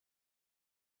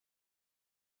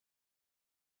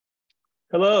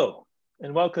Hello,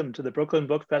 and welcome to the Brooklyn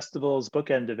Book Festival's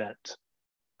Bookend event,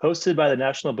 hosted by the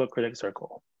National Book Critics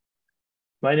Circle.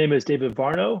 My name is David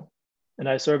Varno, and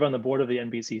I serve on the board of the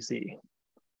NBCC.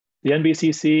 The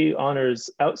NBCC honors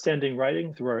outstanding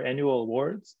writing through our annual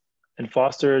awards and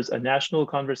fosters a national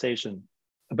conversation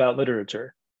about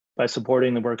literature by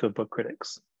supporting the work of book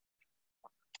critics.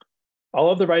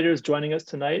 All of the writers joining us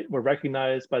tonight were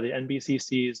recognized by the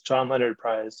NBCC's John Leonard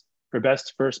Prize for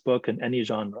Best First Book in Any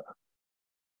Genre,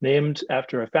 named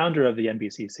after a founder of the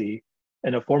NBCC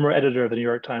and a former editor of the New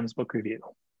York Times Book Review.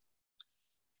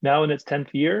 Now in its 10th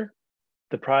year,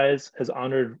 the prize has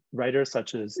honored writers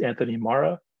such as Anthony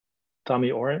Marra, Tommy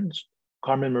Orange,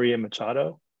 Carmen Maria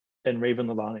Machado, and Raven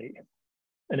Lalani,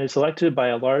 and is selected by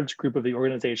a large group of the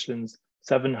organization's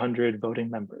 700 voting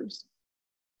members.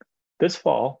 This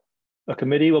fall, a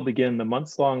committee will begin the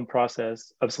months-long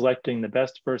process of selecting the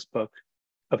best first book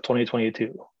of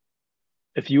 2022.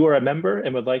 If you are a member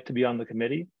and would like to be on the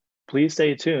committee, please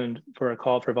stay tuned for a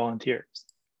call for volunteers.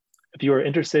 If you are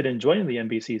interested in joining the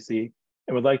NBCC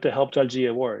and would like to help judge the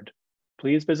award,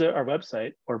 please visit our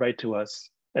website or write to us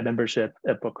at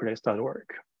membership@bookcritics.org.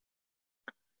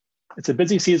 It's a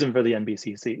busy season for the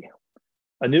NBCC.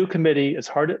 A new committee is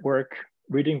hard at work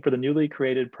reading for the newly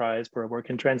created prize for a work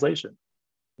in translation,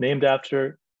 named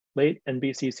after late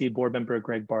NBCC board member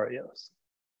Greg Barrios.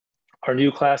 Our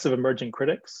new class of emerging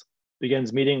critics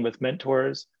begins meeting with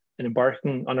mentors and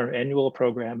embarking on our annual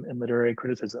program in literary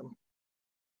criticism.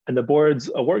 And the board's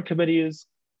award committees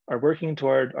are working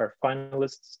toward our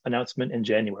finalists announcement in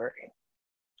January.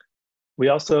 We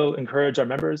also encourage our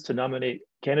members to nominate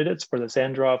candidates for the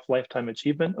Sandroff Lifetime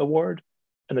Achievement Award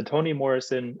and the Toni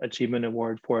Morrison Achievement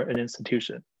Award for an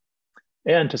institution,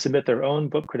 and to submit their own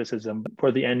book criticism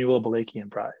for the annual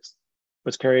Balakian Prize,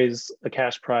 which carries a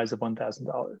cash prize of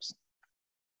 $1,000.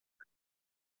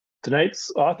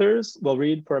 Tonight's authors will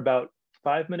read for about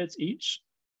 5 minutes each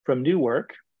from new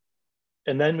work,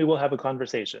 and then we will have a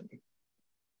conversation.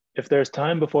 If there's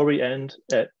time before we end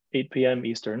at 8 p.m.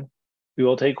 Eastern, we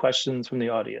will take questions from the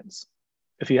audience.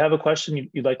 If you have a question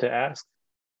you'd like to ask,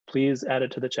 please add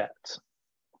it to the chat.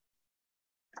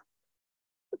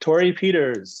 Torrey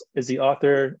Peters is the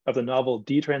author of the novel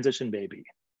Detransition Baby,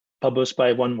 published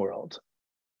by One World,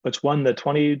 which won the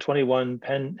 2021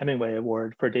 PEN Hemingway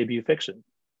Award for debut fiction.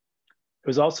 It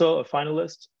was also a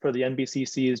finalist for the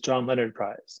NBCC's John Leonard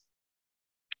Prize,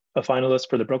 a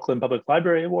finalist for the Brooklyn Public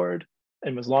Library Award,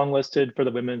 and was longlisted for the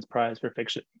Women's Prize for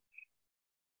Fiction.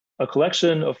 A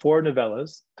collection of 4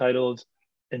 novellas titled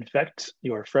Infect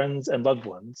Your Friends and Loved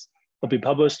Ones will be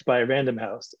published by Random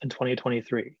House in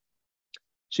 2023.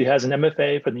 She has an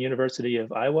MFA from the University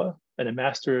of Iowa and a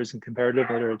master's in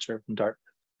comparative literature from Dartmouth.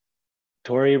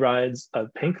 Torrey rides a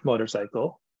pink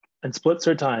motorcycle and splits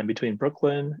her time between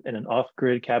Brooklyn and an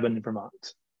off-grid cabin in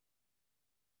Vermont.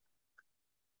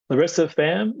 Larissa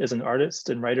Pham is an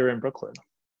artist and writer in Brooklyn.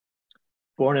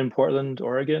 Born in Portland,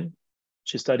 Oregon,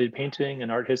 she studied painting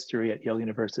and art history at Yale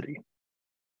University.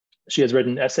 She has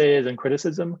written essays and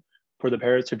criticism for the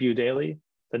Paris Review Daily,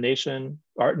 The Nation,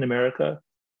 Art in America,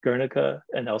 Guernica,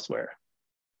 and elsewhere.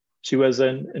 She was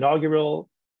an inaugural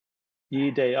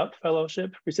Ye Day Up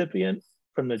Fellowship recipient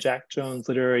from the Jack Jones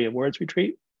Literary Awards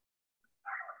Retreat.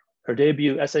 Her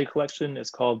debut essay collection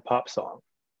is called Pop Song.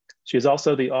 She is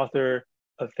also the author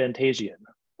of Fantasian,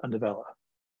 a novella.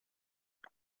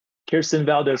 Kirstin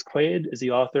Valdez Quade is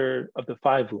the author of The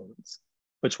 5 Wounds,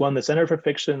 which won the Center for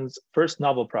Fiction's first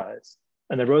novel prize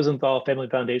and the Rosenthal Family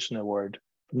Foundation Award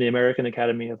from the American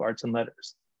Academy of Arts and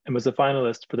Letters, and was a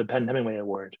finalist for the PEN Hemingway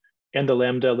Award and the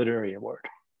Lambda Literary Award.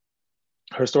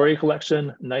 Her story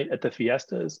collection, Night at the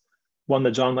Fiestas, won the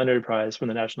John Leonard Prize from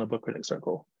the National Book Critics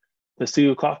Circle, the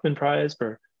Sue Kaufman Prize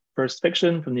for First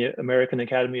Fiction from the American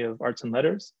Academy of Arts and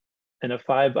Letters, and a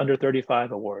 5 Under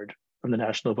 35 award from the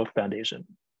National Book Foundation.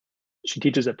 She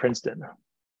teaches at Princeton.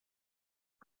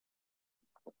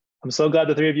 I'm so glad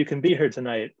the 3 of you can be here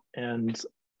tonight, and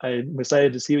I'm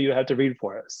excited to see what you have to read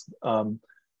for us.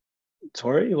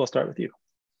 Torrey, we'll start with you.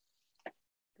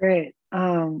 Great.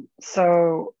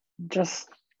 So just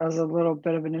as a little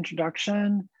bit of an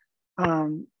introduction,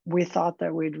 we thought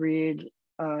that we'd read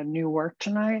new work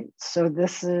tonight. So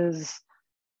this is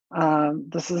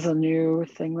a new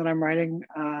thing that I'm writing.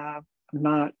 I'm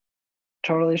not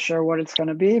totally sure what it's going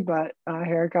to be, but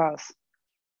here it goes.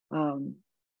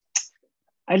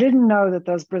 I didn't know that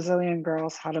those Brazilian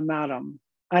girls had a madam.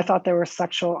 I thought they were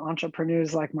sexual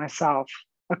entrepreneurs like myself,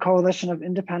 a coalition of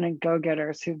independent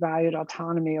go-getters who valued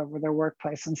autonomy over their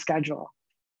workplace and schedule.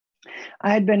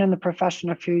 I had been in the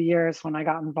profession a few years when I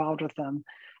got involved with them,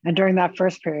 and during that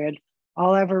first period,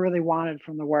 All I ever really wanted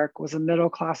from the work was a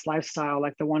middle-class lifestyle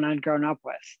like the one I'd grown up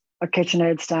with. A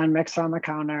KitchenAid stand mixer on the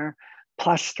counter,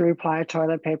 plush 3-ply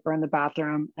toilet paper in the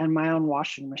bathroom, and my own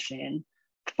washing machine.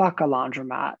 Fuck a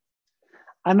laundromat.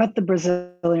 I met the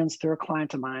Brazilians through a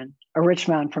client of mine, a rich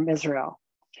man from Israel.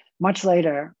 Much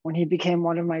later, when he became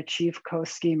one of my chief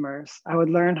co-schemers, I would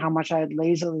learn how much I had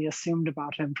lazily assumed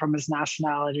about him from his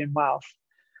nationality and wealth,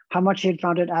 how much he had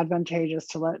found it advantageous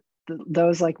to let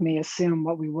those like me assume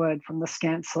what we would from the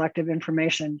scant selective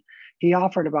information he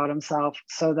offered about himself,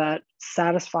 so that,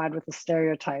 satisfied with the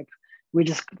stereotype,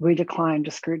 we declined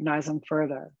to scrutinize him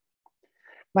further.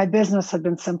 My business had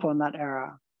been simple in that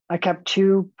era. I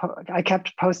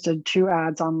kept posted 2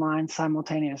 ads online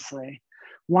simultaneously,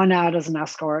 one ad as an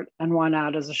escort and one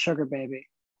ad as a sugar baby.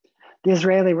 The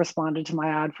Israeli responded to my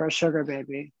ad for a sugar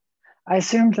baby. I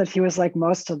assumed that he was like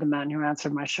most of the men who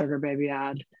answered my sugar baby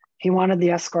ad. He wanted the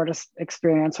escort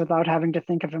experience without having to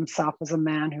think of himself as a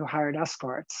man who hired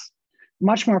escorts.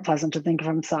 Much more pleasant to think of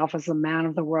himself as the man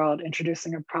of the world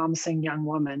introducing a promising young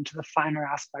woman to the finer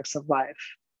aspects of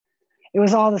life. It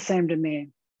was all the same to me.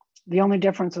 The only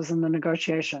difference was in the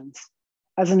negotiations.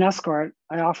 As an escort,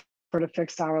 I offered a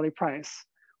fixed hourly price.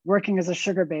 Working as a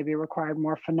sugar baby required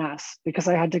more finesse because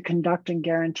I had to conduct and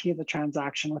guarantee the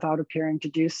transaction without appearing to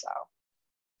do so.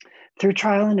 Through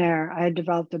trial and error, I had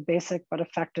developed a basic but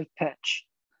effective pitch.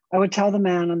 I would tell the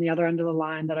man on the other end of the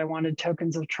line that I wanted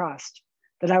tokens of trust,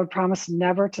 that I would promise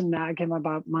never to nag him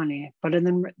about money, but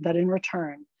that in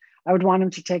return, I would want him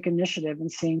to take initiative in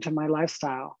seeing to my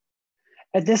lifestyle.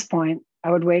 At this point,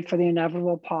 I would wait for the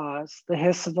inevitable pause, the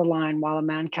hiss of the line while a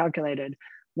man calculated,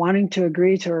 wanting to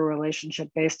agree to a relationship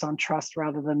based on trust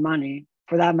rather than money,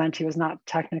 for that meant he was not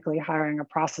technically hiring a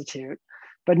prostitute,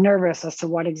 but nervous as to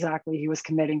what exactly he was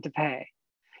committing to pay.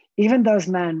 Even those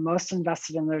men most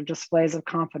invested in their displays of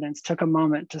confidence took a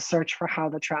moment to search for how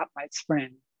the trap might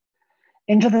spring.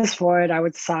 Into this void, I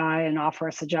would sigh and offer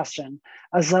a suggestion,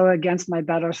 as though against my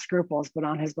better scruples, but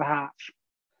on his behalf.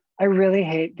 I really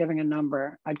hate giving a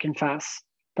number, I'd confess,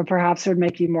 but perhaps it would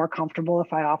make you more comfortable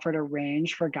if I offered a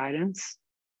range for guidance.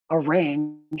 A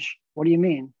range? What do you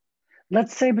mean?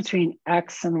 Let's say between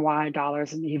X and Y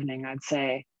dollars an evening, I'd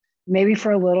say. Maybe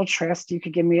for a little tryst, you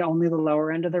could give me only the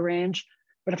lower end of the range,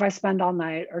 but if I spend all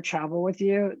night or travel with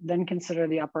you, then consider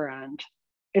the upper end.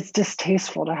 It's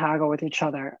distasteful to haggle with each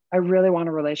other. I really want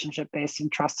a relationship based in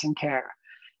trust and care.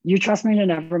 You trust me to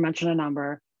never mention a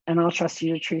number, and I'll trust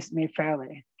you to treat me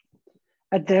fairly.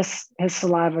 At this, his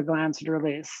saliva glands would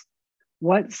release.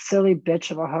 What silly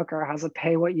bitch of a hooker has a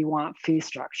pay what you want fee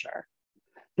structure?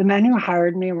 The men who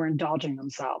hired me were indulging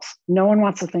themselves. No one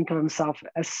wants to think of himself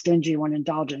as stingy when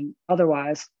indulging.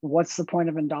 Otherwise, what's the point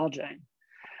of indulging?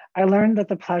 I learned that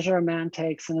the pleasure a man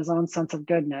takes in his own sense of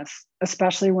goodness,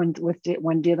 especially when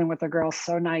dealing with a girl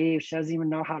so naive she doesn't even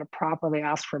know how to properly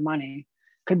ask for money,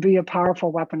 could be a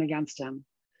powerful weapon against him.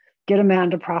 Get a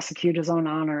man to prosecute his own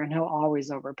honor and he'll always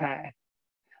overpay.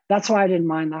 That's why I didn't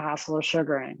mind the hassle of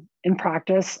sugaring. In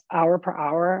practice, hour per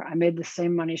hour, I made the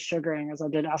same money sugaring as I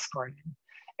did escorting.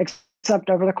 Except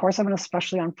over the course of an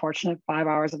especially unfortunate 5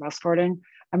 hours of escorting,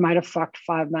 I might have fucked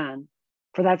 5 men.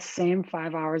 For that same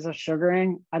 5 hours of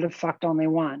sugaring, I'd have fucked only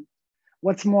 1.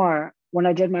 What's more, when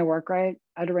I did my work right,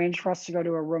 I'd arrange for us to go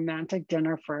to a romantic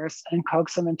dinner first and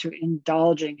coax him into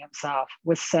indulging himself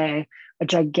with, say, a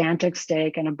gigantic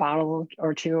steak and a bottle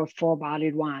or 2 of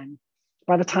full-bodied wine.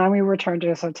 By the time we returned to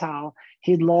his hotel,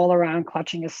 he'd loll around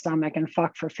clutching his stomach and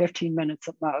fuck for 15 minutes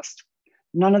at most.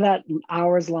 None of that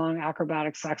hours-long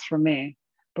acrobatic sex for me.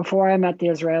 Before I met the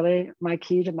Israeli, my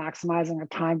key to maximizing a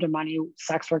time-to-money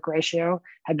sex work ratio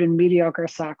had been mediocre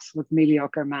sex with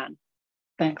mediocre men.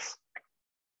 Thanks.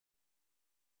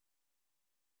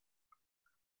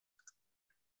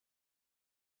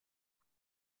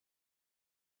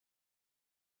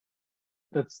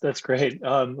 That's great.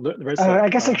 Larissa, I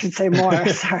guess I should say more.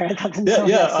 Sorry, I thought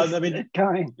I mean,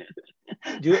 going.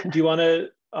 do you want to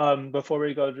before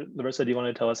we go, Larissa? Do you want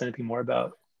to tell us anything more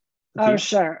about the piece?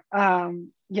 Sure.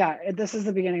 Yeah, this is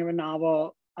the beginning of a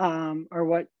novel, or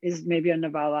what is maybe a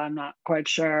novella. I'm not quite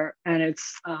sure, and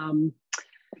it's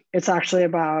actually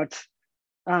about.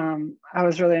 I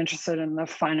was really interested in the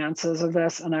finances of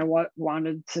this, and I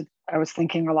was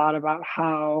thinking a lot about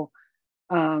how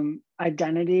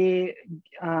identity,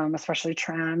 especially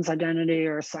trans identity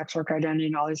or sex work identity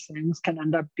and all these things can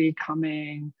end up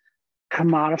becoming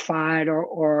commodified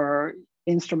or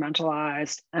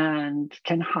instrumentalized and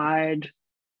can hide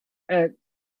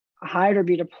or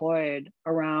be deployed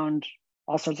around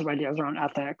all sorts of ideas around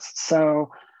ethics.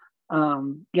 So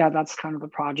yeah, that's kind of the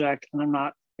project, and I'm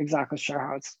not exactly sure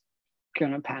how it's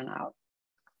going to pan out.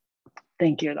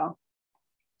 Thank you, though.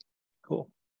 Cool.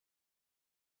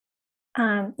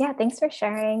 Yeah, thanks for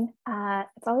sharing.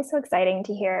 It's always so exciting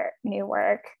to hear new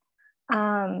work.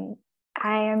 I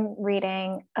am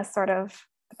reading a sort of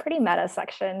pretty meta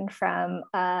section from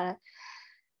a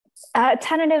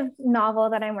tentative novel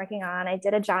that I'm working on. I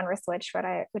did a genre switch,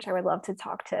 which I would love to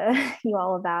talk to you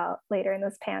all about later in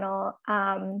this panel.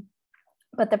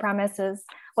 But the premise is,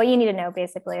 what you need to know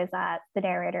basically is that the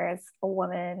narrator is a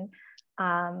woman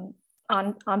on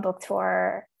book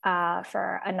tour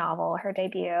for a novel, her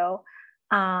debut.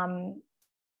 And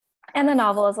the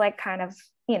novel is like kind of,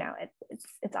 you know,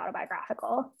 it's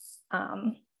autobiographical.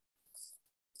 And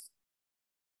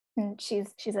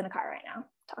she's in a car right now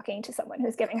talking to someone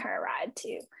who's giving her a ride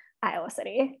to Iowa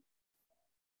City.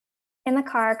 In the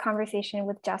car, conversation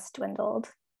with Jess dwindled.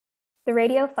 The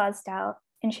radio fuzzed out,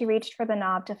 and she reached for the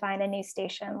knob to find a new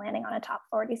station landing on a top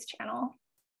 40s channel.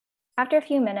 After a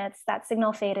few minutes, that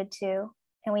signal faded too,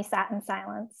 and we sat in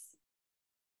silence.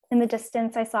 In the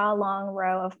distance, I saw a long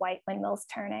row of white windmills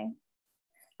turning.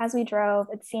 As we drove,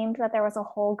 it seemed that there was a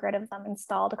whole grid of them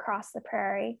installed across the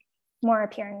prairie, more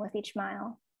appearing with each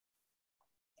mile.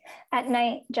 At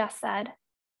night, Jess said,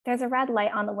 "There's a red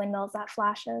light on the windmills that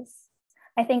flashes.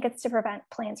 I think it's to prevent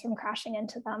planes from crashing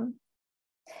into them.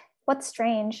 What's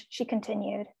strange," she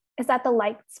continued, "is that the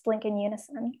lights blink in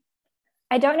unison.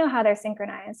 I don't know how they're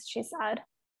synchronized," she said.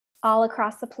 All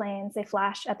across the plains, they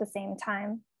flash at the same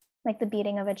time, like the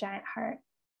beating of a giant heart.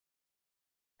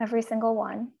 "Every single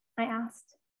one?" I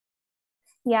asked.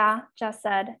 "Yeah," Jess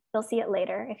said, "you'll see it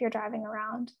later if you're driving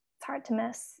around. It's hard to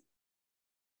miss."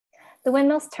 The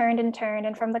windmills turned,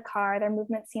 and from the car, their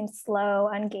movement seemed slow,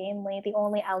 ungainly, the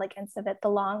only elegance of it, the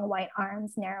long white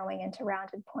arms narrowing into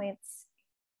rounded points.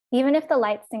 Even if the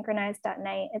lights synchronized at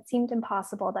night, it seemed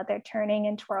impossible that their turning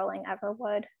and twirling ever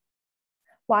would.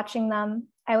 Watching them,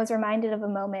 I was reminded of a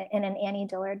moment in an Annie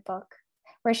Dillard book,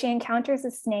 where she encounters a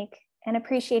snake and,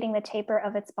 appreciating the taper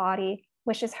of its body,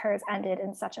 wishes hers ended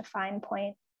in such a fine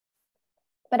point.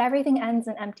 But everything ends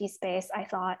in empty space, I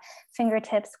thought.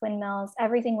 Fingertips, windmills,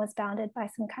 everything was bounded by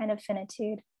some kind of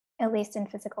finitude, at least in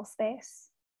physical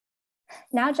space.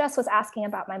 Now Jess was asking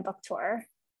about my book tour.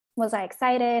 Was I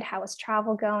excited? How was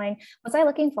travel going? Was I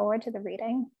looking forward to the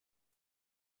reading?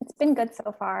 "It's been good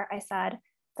so far," I said,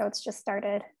 though it's just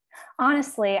started.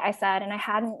 "Honestly," I said, and I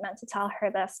hadn't meant to tell her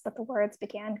this, but the words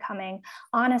began coming.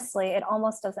 "Honestly, it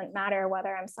almost doesn't matter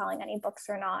whether I'm selling any books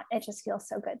or not. It just feels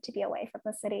so good to be away from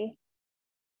the city."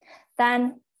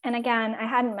 Then, and again, I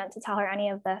hadn't meant to tell her any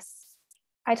of this.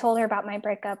 I told her about my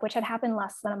breakup, which had happened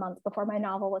less than a month before my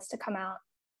novel was to come out.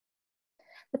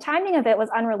 The timing of it was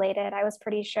unrelated, I was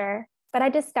pretty sure, but I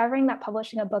discovering that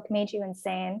publishing a book made you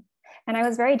insane, and I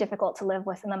was very difficult to live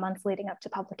with in the months leading up to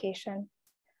publication.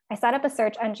 I set up a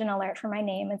search engine alert for my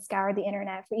name and scoured the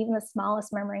internet for even the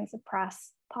smallest murmurings of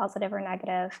press, positive or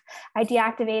negative. I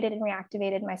deactivated and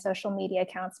reactivated my social media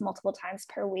accounts multiple times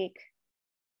per week.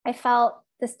 I felt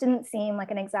this didn't seem like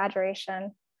an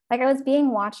exaggeration, like I was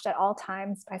being watched at all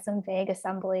times by some vague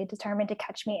assembly determined to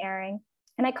catch me erring,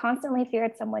 and I constantly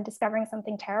feared someone discovering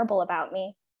something terrible about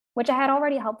me, which I had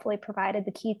already helpfully provided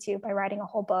the key to by writing a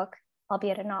whole book,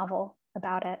 albeit a novel,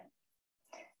 about it.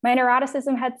 My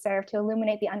neuroticism had served to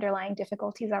illuminate the underlying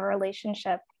difficulties of a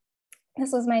relationship.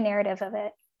 This was my narrative of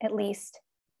it, at least,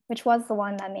 which was the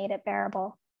one that made it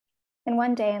bearable. And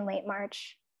one day in late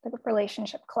March, the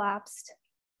relationship collapsed.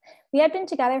 We had been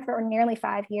together for nearly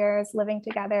 5 years, living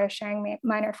together, sharing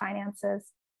minor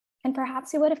finances, and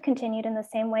perhaps we would have continued in the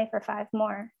same way for 5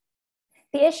 more.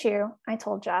 The issue, I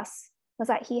told Jess, was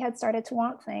that he had started to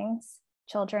want things,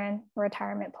 children, a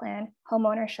retirement plan, home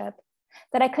ownership,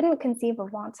 that I couldn't conceive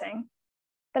of wanting.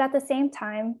 But at the same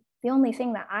time, the only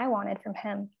thing that I wanted from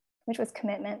him, which was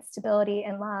commitment, stability,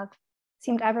 and love,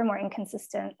 seemed ever more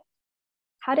inconsistent.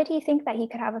 How did he think that he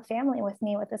could have a family with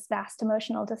me with this vast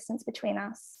emotional distance between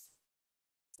us?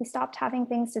 We stopped having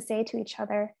things to say to each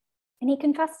other, and he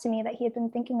confessed to me that he had been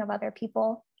thinking of other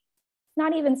people.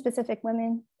 Not even specific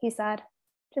women, he said,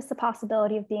 just the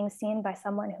possibility of being seen by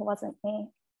someone who wasn't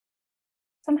me.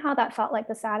 Somehow that felt like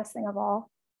the saddest thing of all,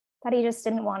 that he just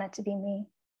didn't want it to be me.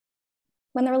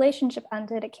 When the relationship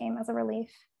ended, it came as a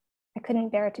relief. I couldn't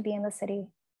bear to be in the city,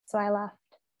 so I left.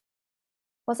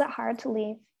 Was it hard to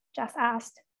leave? Jess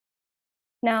asked.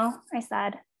 No, I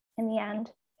said. In the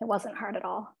end, it wasn't hard at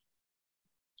all.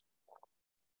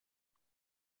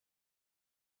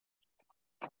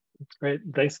 That's great.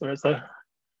 Thanks, Larissa.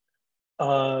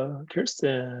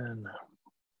 Kirstin.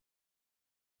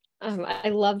 I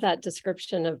love that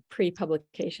description of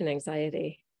pre-publication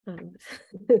anxiety.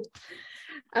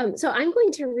 So I'm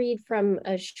going to read from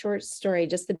a short story,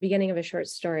 just the beginning of a short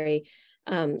story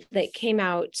that came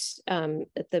out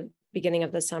at the beginning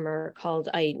of the summer called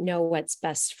I Know What's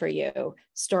Best for You,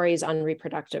 Stories on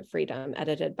Reproductive Freedom,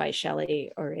 edited by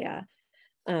Shelley Oria.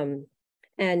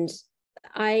 And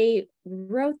I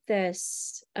wrote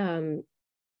this, and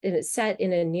it's set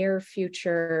in a near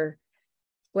future,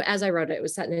 well, as I wrote it, it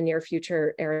was set in a near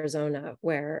future Arizona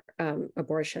where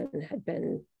abortion had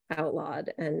been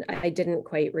outlawed. And I didn't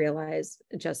quite realize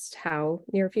just how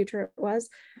near future it was.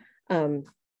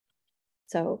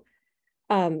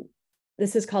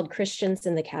 This is called Christians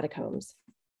in the Catacombs.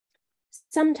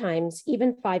 Sometimes,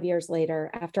 even 5 years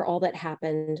later, after all that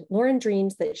happened, Lauren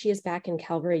dreams that she is back in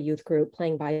Calvary Youth Group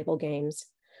playing Bible games.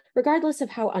 Regardless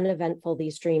of how uneventful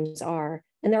these dreams are,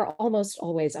 and they're almost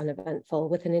always uneventful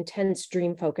with an intense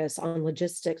dream focus on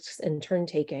logistics and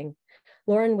turn-taking,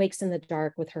 Lauren wakes in the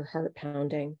dark with her heart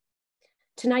pounding.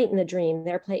 Tonight in the dream,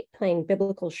 they're playing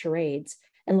biblical charades,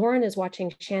 and Lauren is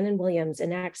watching Shannon Williams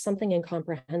enact something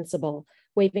incomprehensible,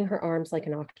 waving her arms like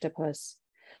an octopus.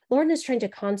 Lauren is trying to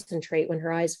concentrate when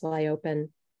her eyes fly open.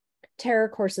 Terror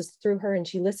courses through her and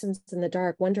she listens in the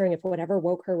dark, wondering if whatever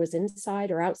woke her was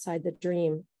inside or outside the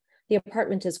dream. The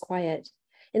apartment is quiet.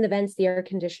 In the vents, the air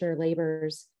conditioner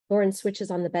labors. Lauren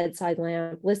switches on the bedside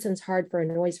lamp, listens hard for a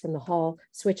noise from the hall,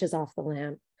 switches off the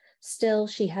lamp. Still,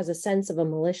 she has a sense of a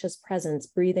malicious presence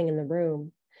breathing in the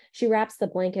room. She wraps the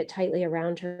blanket tightly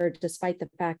around her, despite the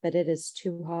fact that it is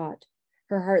too hot.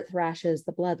 Her heart thrashes,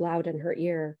 the blood loud in her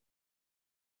ear.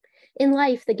 In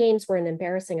life, the games were an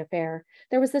embarrassing affair.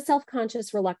 There was the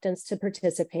self-conscious reluctance to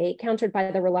participate, countered by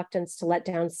the reluctance to let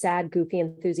down sad, goofy,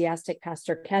 enthusiastic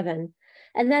Pastor Kevin.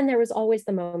 And then there was always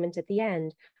the moment at the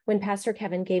end, when Pastor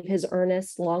Kevin gave his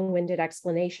earnest, long-winded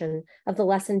explanation of the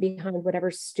lesson behind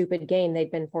whatever stupid game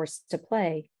they'd been forced to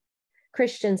play.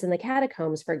 Christians in the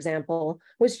Catacombs, for example,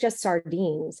 was just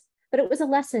sardines, but it was a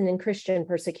lesson in Christian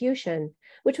persecution,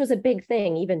 which was a big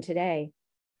thing even today.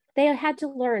 They had to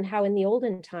learn how in the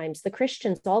olden times, the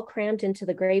Christians all crammed into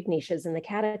the grave niches in the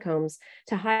catacombs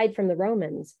to hide from the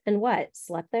Romans. And what,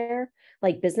 slept there?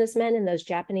 Like businessmen in those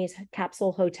Japanese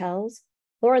capsule hotels?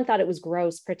 Lauren thought it was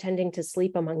gross pretending to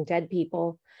sleep among dead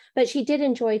people, but she did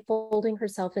enjoy folding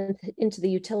herself into the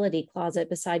utility closet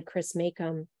beside Chris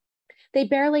Macomb. They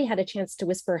barely had a chance to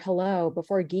whisper hello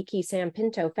before geeky Sam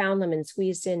Pinto found them and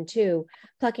squeezed in too,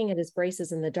 plucking at his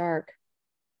braces in the dark.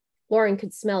 Lauren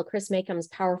could smell Chris Macomb's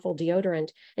powerful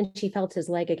deodorant, and she felt his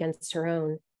leg against her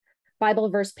own. Bible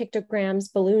verse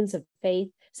pictograms, balloons of faith,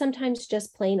 sometimes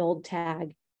just plain old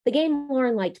tag. The game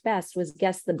Lauren liked best was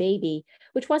Guess the Baby,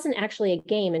 which wasn't actually a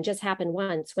game and just happened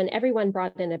once when everyone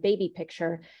brought in a baby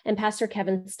picture and Pastor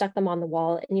Kevin stuck them on the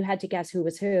wall and you had to guess who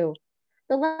was who.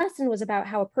 The lesson was about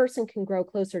how a person can grow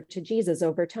closer to Jesus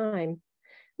over time.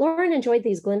 Lauren enjoyed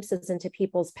these glimpses into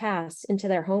people's past, into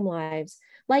their home lives,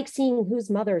 like seeing whose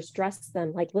mothers dressed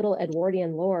them like little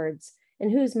Edwardian lords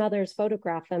and whose mothers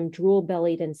photographed them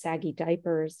drool-bellied in saggy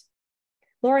diapers.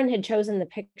 Lauren had chosen the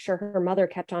picture her mother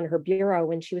kept on her bureau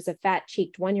when she was a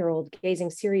fat-cheeked one-year-old gazing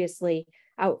seriously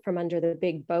out from under the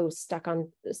big bow stuck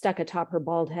atop her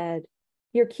bald head.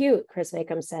 "You're cute," Chris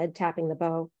Macomb said, tapping the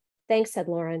bow. "Thanks," said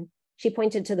Lauren. She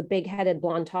pointed to the big-headed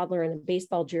blonde toddler in a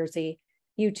baseball jersey.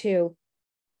 "You too."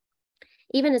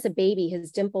 Even as a baby,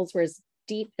 his dimples were as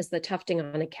deep as the tufting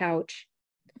on a couch.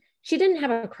 She didn't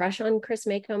have a crush on Chris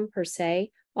Macomb per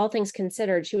se. All things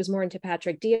considered, she was more into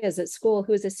Patrick Diaz at school,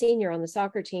 who was a senior on the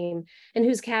soccer team and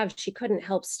whose calves she couldn't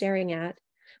help staring at.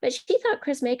 But she thought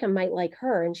Chris Macomb might like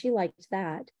her, and she liked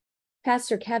that.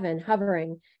 Pastor Kevin,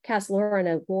 hovering, cast Lauren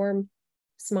a warm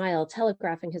smile,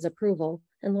 telegraphing his approval,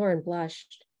 and Lauren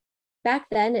blushed. Back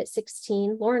then, at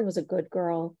 16, Lauren was a good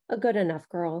girl, a good enough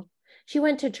girl. She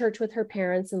went to church with her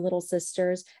parents and little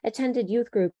sisters, attended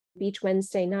youth group each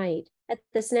Wednesday night. At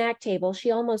the snack table,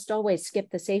 she almost always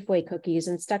skipped the Safeway cookies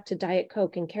and stuck to Diet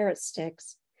Coke and carrot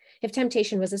sticks. If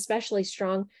temptation was especially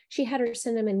strong, she had her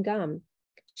cinnamon gum.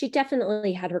 She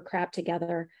definitely had her crap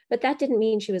together, but that didn't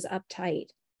mean she was uptight.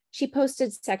 She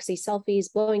posted sexy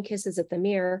selfies, blowing kisses at the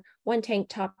mirror, one tank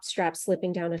top strap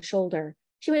slipping down a shoulder.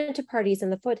 She went to parties in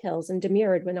the foothills and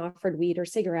demurred when offered weed or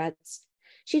cigarettes.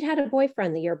 She'd had a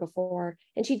boyfriend the year before,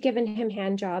 and she'd given him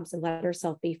hand jobs and let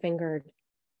herself be fingered.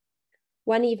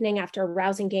 One evening after a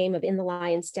rousing game of In the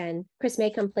Lion's Den, Chris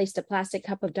Macomb placed a plastic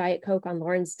cup of Diet Coke on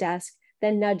Lauren's desk,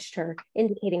 then nudged her,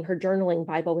 indicating her journaling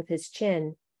Bible with his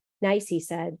chin. "Nice," he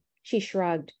said. She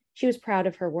shrugged. She was proud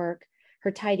of her work,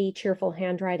 her tidy, cheerful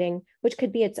handwriting, which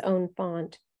could be its own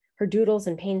font, her doodles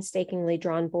and painstakingly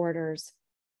drawn borders.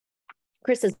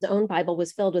 Chris's own Bible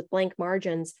was filled with blank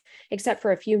margins, except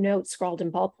for a few notes scrawled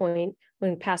in ballpoint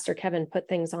when Pastor Kevin put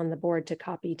things on the board to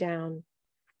copy down.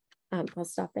 I'll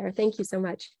stop there. Thank you so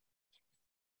much.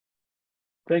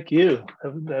 Thank you.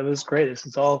 That was great. This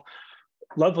is all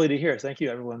lovely to hear. Thank you,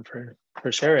 everyone,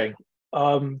 for sharing.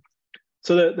 So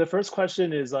the first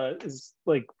question is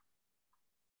like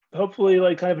hopefully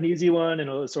like kind of an easy one, and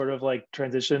it'll sort of like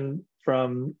transition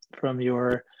from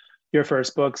your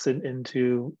first books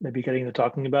into maybe getting to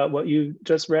talking about what you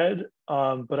just read.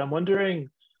 But I'm wondering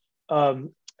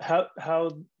how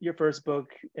your first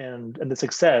book and the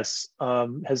success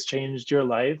has changed your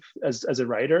life as a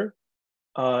writer,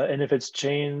 and if it's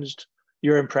changed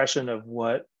your impression of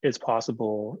what is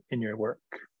possible in your work.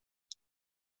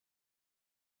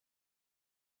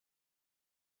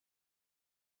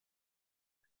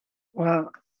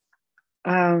 Well,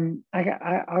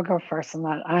 I'll go first on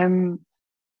that. I'm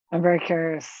very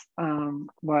curious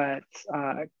what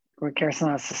Kirstin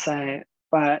has to say,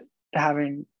 but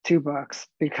having two books,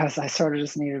 because I sort of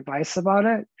just need advice about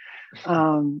it.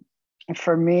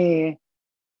 For me,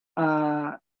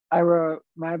 I wrote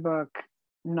my book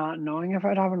not knowing if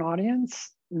I'd have an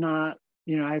audience. Not,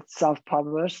 I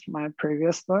self-published my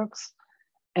previous books,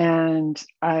 and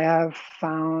I have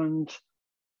found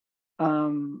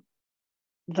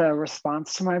the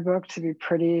response to my book to be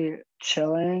pretty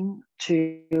chilling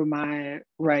to my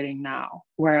writing now,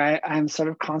 where I'm sort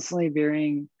of constantly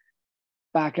veering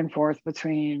back and forth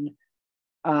between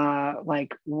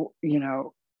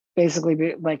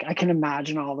basically like I can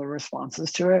imagine all the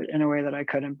responses to it in a way that I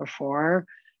couldn't before.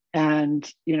 And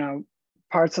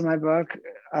parts of my book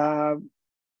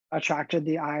attracted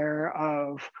the ire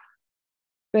of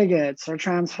bigots or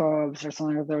transphobes or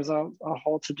something. There was a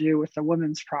whole to do with the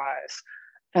Women's Prize.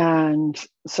 And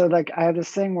so like I have this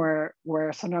thing where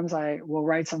sometimes I will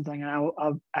write something and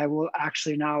I will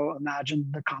actually now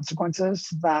imagine the consequences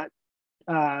that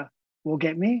will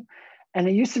get me. And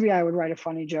it used to be I would write a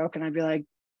funny joke and I'd be like,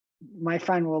 my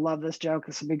friend will love this joke,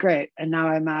 this will be great. And now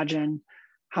I imagine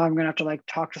how I'm gonna have to like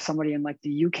talk to somebody in like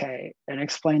the UK and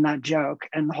explain that joke,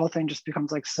 and the whole thing just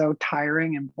becomes like so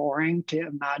tiring and boring to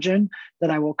imagine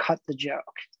that I will cut the joke.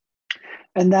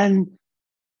 And then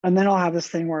I'll have this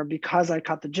thing where, because I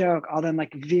cut the joke, I'll then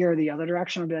like veer the other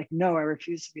direction. I'll be like, no, I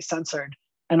refuse to be censored.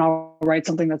 And I'll write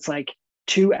something that's like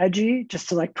too edgy just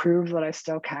to like prove that I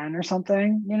still can or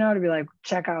something, to be like,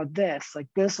 check out this, like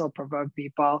this will provoke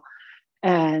people.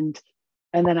 And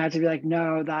then I have to be like,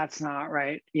 no, that's not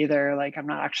right either. Like, I'm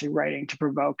not actually writing to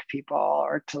provoke people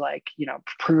or to like,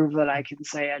 prove that I can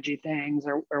say edgy things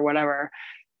or whatever.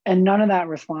 And none of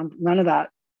that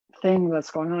thing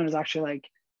that's going on is actually like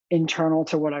internal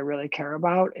to what I really care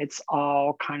about. It's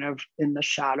all kind of in the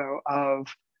shadow of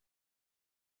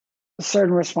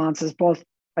certain responses, both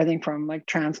I think from like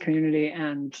trans community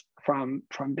and from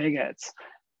bigots.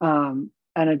 And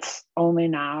it's only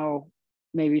now,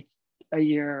 maybe a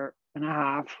year and a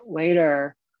half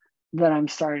later, that I'm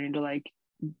starting to like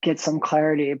get some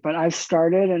clarity. But I've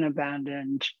started and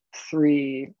abandoned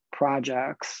 3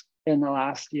 projects in the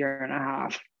last year and a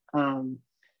half,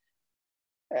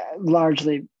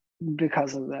 largely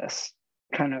because of this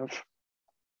kind of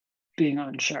being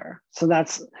unsure. So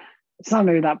it's not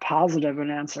maybe that positive an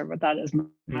answer, but that is my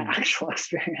actual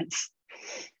experience.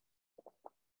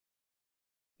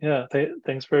 Yeah,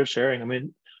 thanks for sharing. I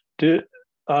mean,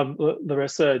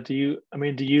 Larissa, do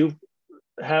you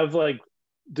have like,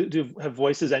 have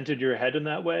voices entered your head in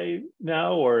that way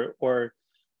now, or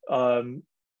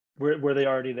were they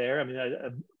already there? I mean,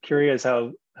 I'm curious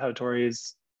how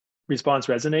Torrey's response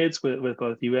resonates with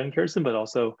both you and Kirstin, but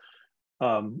also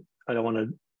I don't want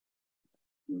to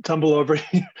tumble over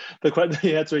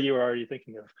the answer you were already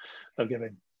thinking of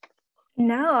giving.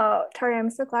 No, Torrey, I'm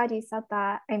so glad you said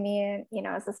that. I mean,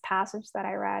 as this passage that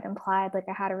I read implied, like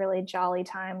I had a really jolly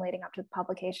time leading up to the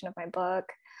publication of my book.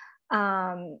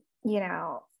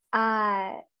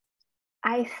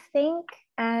 I think,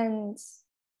 and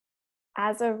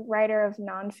as a writer of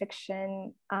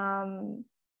nonfiction,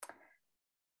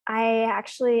 I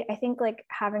think like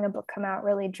having a book come out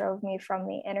really drove me from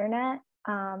the internet.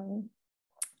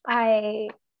 I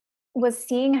was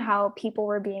seeing how people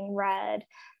were being read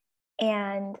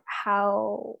and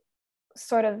how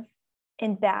sort of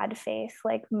in bad faith,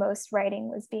 like most writing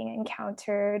was being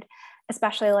encountered,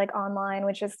 especially like online,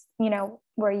 which is,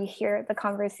 where you hear the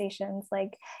conversations,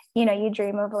 like, you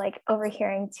dream of like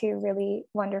overhearing 2 really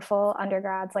wonderful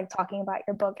undergrads like talking about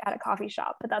your book at a coffee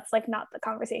shop, but that's like not the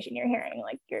conversation you're hearing.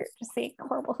 Like you're just seeing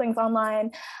horrible things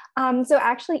online. So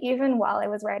actually, even while I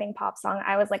was writing Pop Song,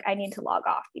 I was like, I need to log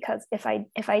off, because if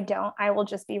I don't, I will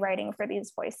just be writing for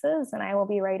these voices, and I will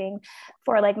be writing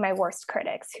for like my worst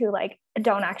critics who like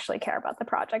don't actually care about the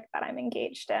project that I'm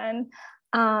engaged in.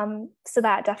 So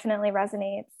that definitely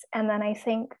resonates. And then I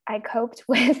think I coped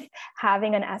with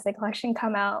having an essay collection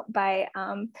come out by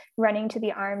running to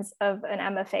the arms of an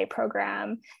MFA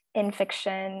program in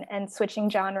fiction and switching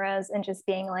genres and just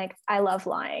being like, I love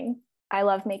lying. I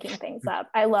love making things up.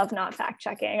 I love not fact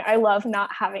checking. I love not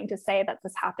having to say that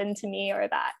this happened to me or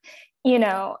that, you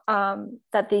know,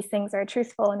 that these things are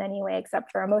truthful in any way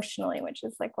except for emotionally, which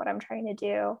is like what I'm trying to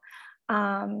do.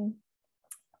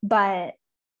 But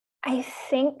I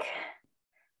think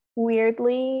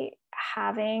weirdly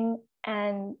having,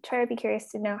 and Torrey, I'd be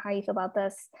curious to know how you feel about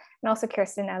this, and also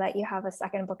Kirstin, now that you have a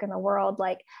second book in the world,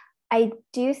 like I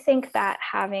do think that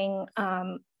having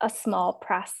a small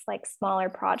press, like smaller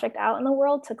project out in the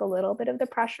world took a little bit of the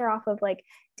pressure off of like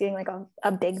doing like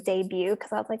a big debut,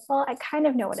 because I was like, well, I kind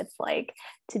of know what it's like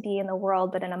to be in the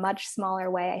world, but in a much smaller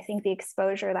way. I think the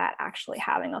exposure that actually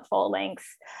having a full length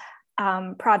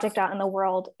project out in the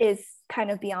world is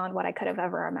kind of beyond what I could have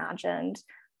ever imagined.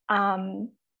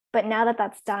 But now that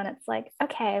that's done, it's like,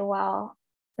 okay, well,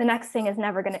 the next thing is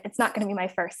it's not gonna be my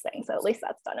first thing. So at least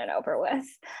that's done and over with.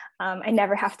 I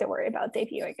never have to worry about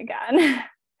debuting again.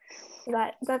 So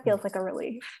that feels like a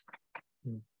relief.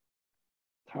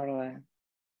 Totally.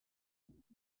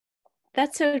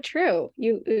 That's so true.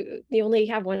 You only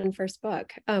have one first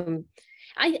book.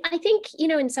 I think, you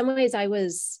know, in some ways I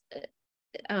was,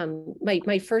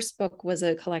 my first book was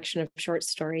a collection of short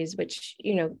stories, which,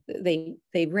 you know,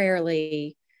 they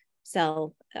rarely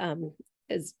sell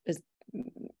as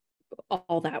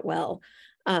all that well.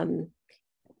 And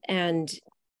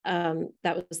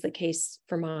that was the case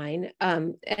for mine.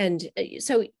 And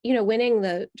so, you know, winning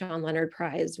the John Leonard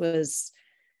Prize was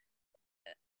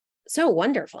so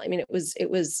wonderful. I mean, it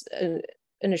was an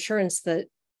assurance that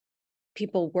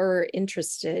people were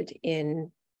interested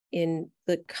in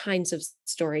the kinds of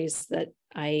stories that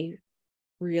I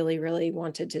really, really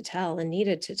wanted to tell and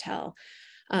needed to tell.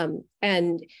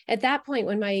 And at that point,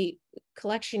 when my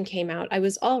collection came out, I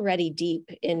was already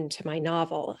deep into my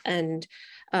novel, and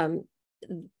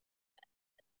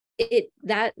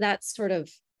that sort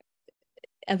of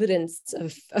evidence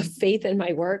of faith in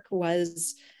my work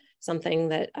was something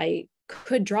that I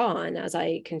could draw on as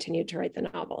I continued to write the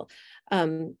novel.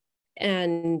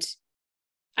 And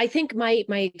I think my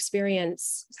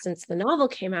experience since the novel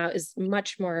came out is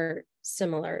much more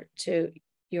similar to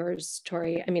yours,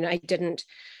 Torrey. I mean, I don't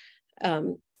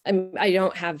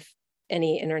have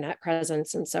any internet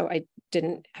presence, and so I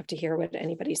didn't have to hear what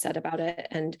anybody said about it.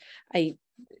 And I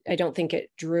don't think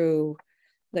it drew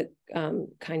the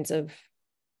kinds of,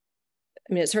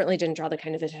 I mean, it certainly didn't draw the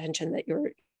kind of attention that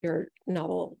your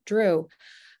novel drew.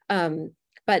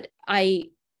 But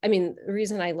I mean, the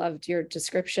reason I loved your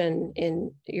description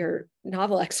in your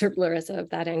novel excerpt, Larissa,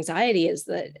 of that anxiety is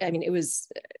that, I mean,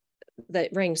 that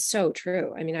rang so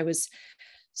true. I mean, I was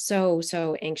so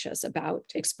anxious about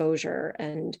exposure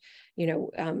and, you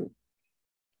know,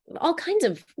 all kinds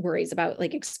of worries about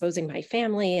like exposing my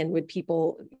family, and would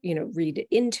people, you know, read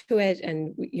into it,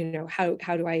 and, you know, how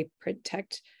do I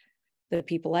protect the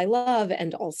people I love,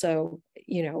 and also,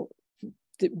 you know,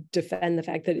 defend the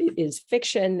fact that it is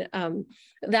fiction.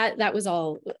 That was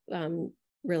all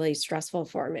really stressful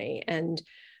for me, and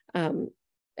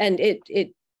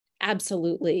it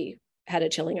absolutely had a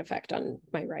chilling effect on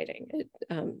my writing. It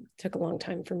took a long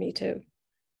time for me to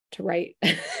write,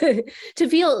 to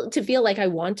feel like I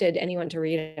wanted anyone to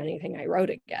read anything I wrote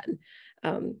again,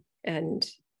 and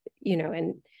you know,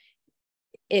 and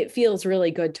it feels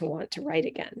really good to want to write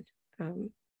again.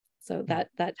 So that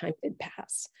time did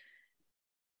pass.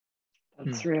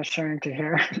 That's reassuring to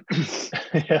hear.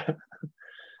 Yeah.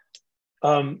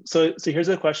 So here's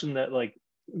a question that like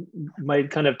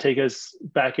might kind of take us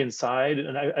back inside,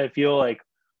 and I feel like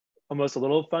almost a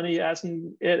little funny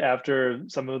asking it after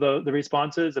some of the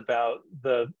responses about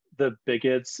the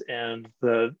bigots and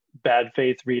the bad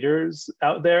faith readers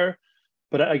out there.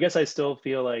 But I guess I still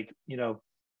feel like, you know,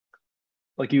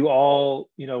 like you all,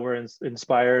 you know, were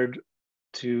inspired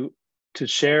to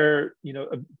share, you know,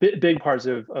 big parts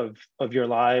of your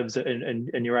lives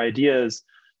and your ideas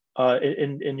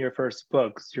in your first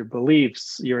books, your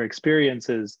beliefs, your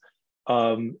experiences,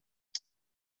 and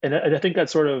I think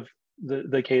that's sort of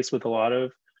the case with a lot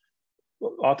of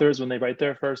authors when they write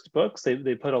their first books.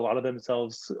 They put a lot of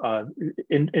themselves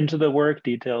into the work,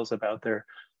 details about their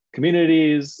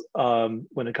communities.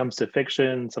 When it comes to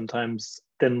fiction, sometimes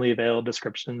thinly veiled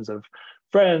descriptions of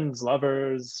friends,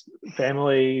 lovers,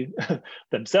 family,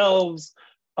 themselves.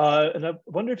 And I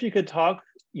wonder if you could talk,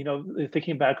 you know,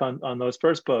 thinking back on those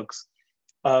first books,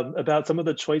 about some of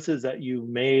the choices that you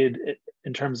made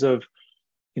in terms of,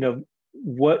 you know,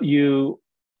 what you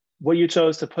what you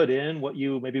chose to put in, what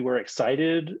you maybe were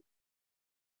excited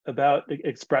about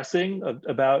expressing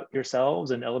about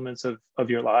yourselves and elements of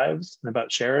your lives and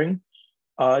about sharing.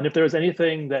 And if there was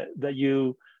anything that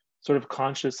you sort of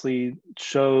consciously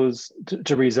chose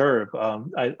to reserve,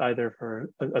 either for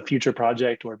a future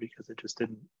project or because it just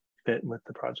didn't fit with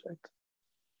the project.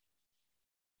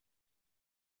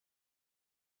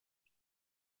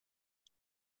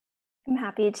 I'm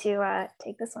happy to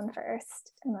take this one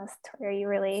first, unless Torrey, are you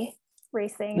really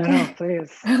racing? No,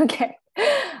 please. Okay.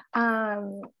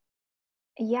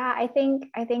 Yeah, I think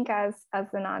as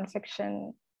the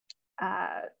nonfiction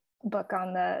book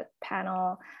on the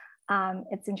panel,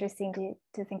 it's interesting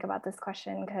to think about this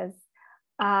question, because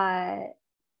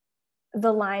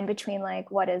the line between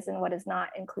like what is and what is not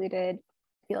included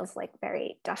feels like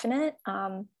very definite,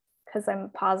 because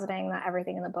I'm positing that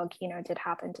everything in the book, did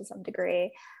happen to some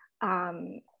degree.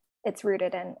 It's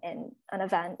rooted in an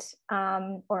event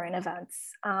or in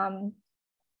events. And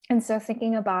so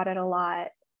thinking about it a lot,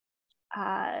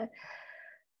 I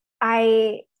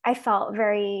felt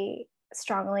very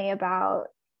strongly about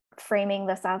framing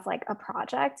this as like a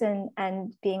project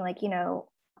and being like,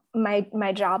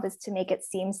 my job is to make it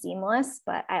seem seamless,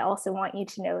 but I also want you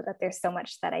to know that there's so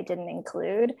much that I didn't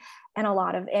include. And a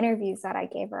lot of interviews that I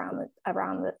gave around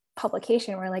the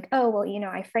publication were like, oh, well,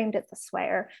 I framed it this way,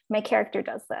 or my character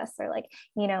does this, or like,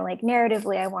 like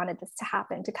narratively, I wanted this to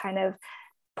happen to kind of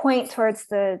point towards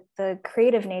the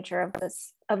creative nature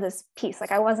of this piece.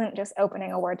 Like I wasn't just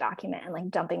opening a Word document and like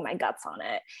dumping my guts on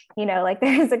it, like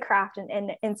there's a craft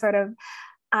in sort of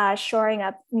shoring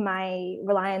up my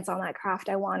reliance on that craft.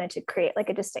 I wanted to create like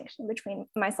a distinction between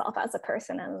myself as a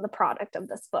person and the product of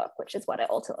this book, which is what it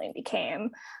ultimately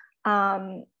became.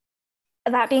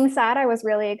 That being said, I was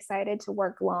really excited to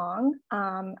work long.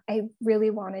 I really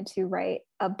wanted to write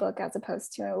a book as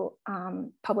opposed to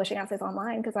publishing essays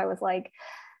online, because I was like,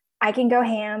 I can go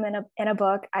ham in a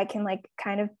book. I can like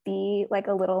kind of be like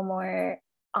a little more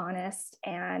honest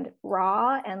and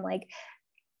raw, and like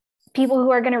people who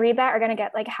are going to read that are going to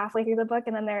get like halfway through the book,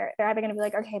 and then they're either going to be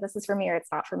like, okay, this is for me, or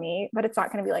it's not for me. But it's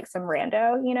not going to be like some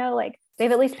rando, like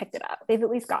they've at least picked it up, they've at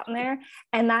least gotten there.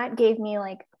 And that gave me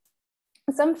like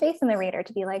some faith in the reader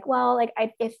to be like, well, like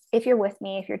if you're with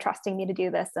me, if you're trusting me to do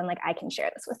this, then like I can share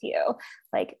this with you.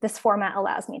 Like this format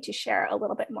allows me to share a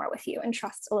little bit more with you and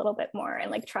trust a little bit more,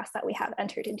 and like trust that we have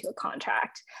entered into a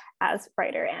contract as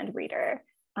writer and reader.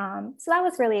 So that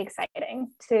was really exciting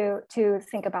to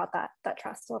think about that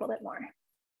trust a little bit more.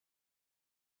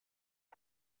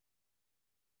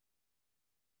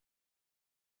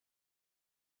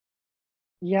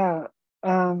 Yeah,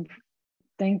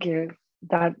 thank you.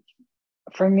 That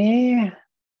for me,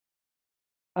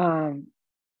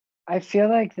 I feel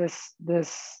like this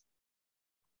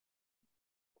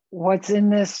what is in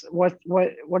this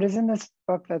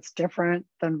book that's different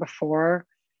than before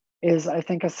is, I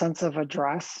think, a sense of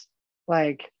address,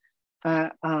 like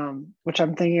which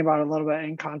I'm thinking about a little bit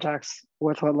in context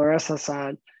with what Larissa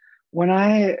said.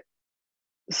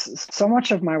 So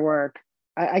much of my work,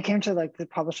 I came to like to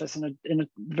publish this in a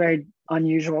very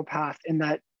unusual path, in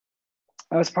that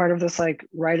I was part of this like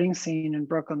writing scene in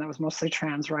Brooklyn that was mostly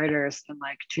trans writers in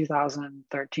like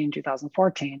 2013,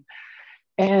 2014.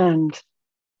 And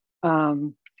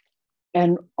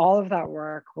all of that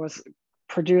work was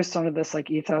produced under this like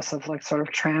ethos of like sort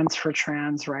of trans for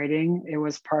trans writing. It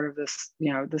was part of this,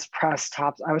 this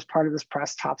I was part of this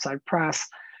press, Topside Press.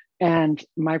 And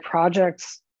my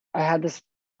projects, I had this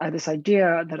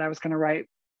idea that I was going to write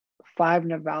 5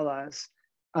 novellas,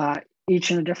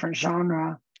 each in a different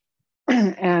genre,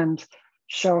 and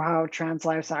show how trans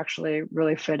lives actually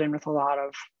really fit in with a lot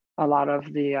of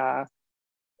the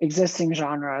existing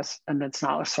genres. And it's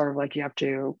not sort of like you have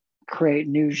to create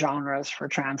new genres for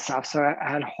trans stuff. So I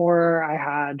had horror, I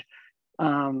had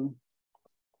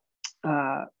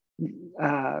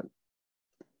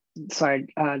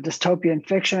dystopian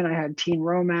fiction, I had teen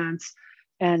romance,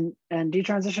 and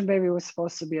Detransition Baby was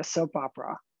supposed to be a soap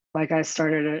opera. Like I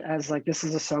started it as like, this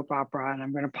is a soap opera and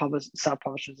I'm going to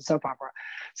self-publish as a soap opera.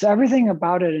 So everything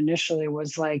about it initially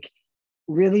was like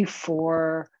really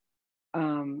for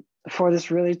this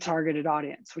really targeted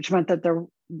audience, which meant that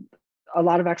a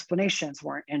lot of explanations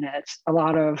weren't in it. A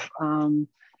lot of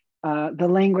the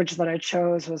language that I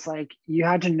chose was like, you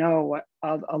had to know what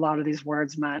a lot of these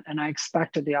words meant. And I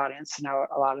expected the audience to know what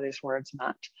a lot of these words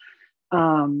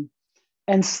meant.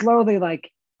 And slowly,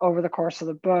 like over the course of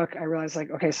the book, I realized like,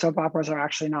 okay, soap operas are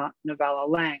actually not novella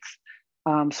length.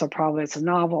 So probably it's a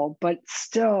novel, but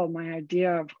still my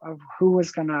idea of who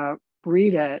was gonna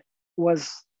read it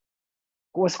was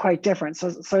quite different.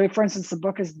 So for instance, the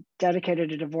book is dedicated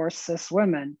to divorced cis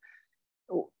women.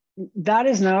 that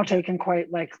is now taken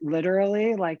quite like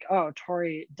literally, like, oh,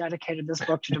 Torrey dedicated this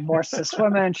book to divorced cis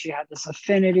women. She had this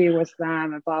affinity with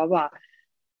them and blah, blah, blah.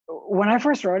 When I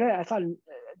first wrote it, I thought,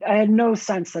 I had no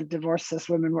sense that divorced cis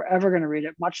women were ever going to read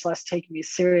it, much less take me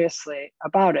seriously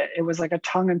about it. It was like a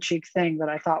tongue-in-cheek thing that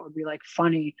I thought would be like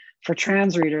funny for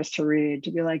trans readers to read,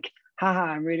 to be like, haha,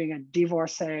 I'm reading a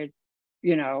divorcee,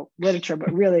 you know, literature,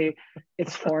 but really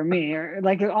it's for me, or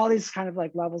like all these kind of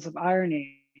like levels of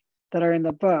irony that are in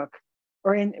the book,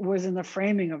 or was in the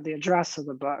framing of the address of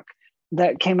the book,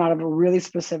 that came out of a really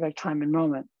specific time and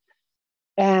moment.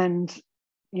 And,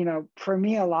 you know, for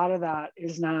me, a lot of that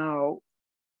is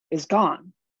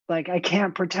gone. Like, I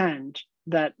can't pretend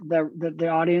that the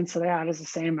audience that I had is the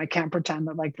same. I can't pretend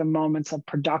that like the moments of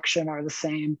production are the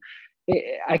same.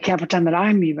 I can't pretend that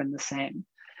I'm even the same.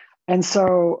 And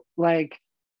so like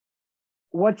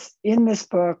what's in this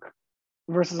book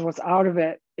versus what's out of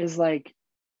it is like,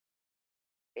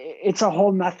 it's a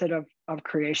whole method of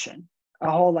creation,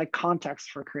 a whole like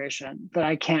context for creation that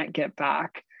I can't get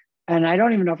back. And I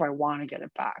don't even know if I want to get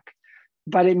it back,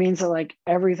 but it means that like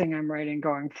everything I'm writing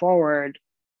going forward,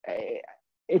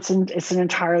 it's an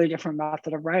entirely different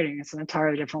method of writing. It's an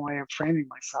entirely different way of framing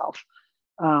myself.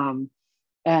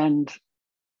 And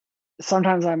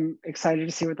sometimes I'm excited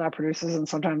to see what that produces. And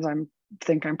sometimes I'm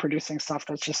producing stuff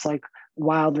that's just like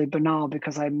wildly banal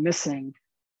because I'm missing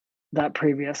that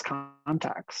previous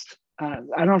context. I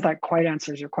don't know if that quite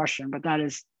answers your question, but that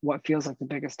is what feels like the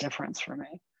biggest difference for me.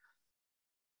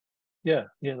 Yeah,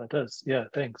 that does. Yeah,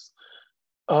 thanks.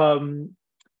 Let's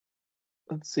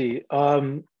see.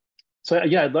 So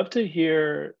yeah, I'd love to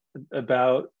hear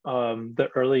about the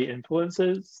early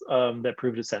influences that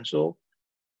proved essential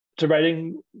to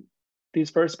writing these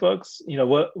first books. You know,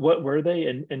 what were they,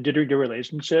 and did your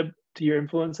relationship to your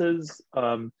influences?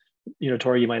 You know,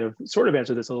 Torrey, you might have sort of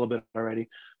answered this a little bit already,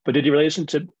 but did your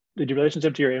relationship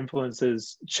to your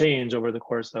influences change over the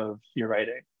course of your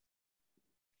writing?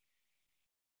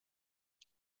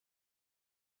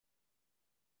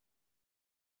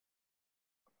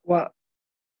 Well,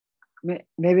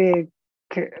 maybe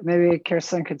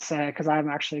Kirstin could say, because I'm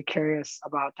actually curious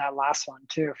about that last one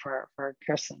too for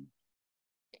Kirstin.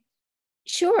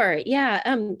 Sure. Yeah.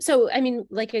 So, I mean,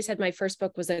 like I said, my first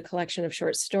book was a collection of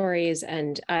short stories,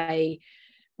 and I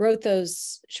wrote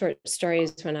those short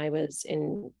stories when I was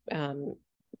in,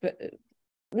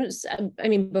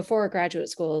 before graduate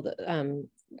school,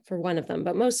 for one of them,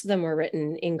 but most of them were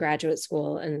written in graduate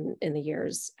school and in the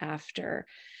years after.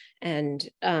 And,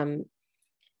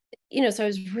 you know, so I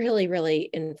was really, really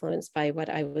influenced by what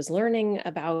I was learning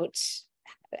about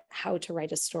how to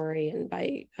write a story, and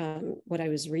by what I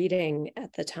was reading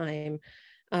at the time.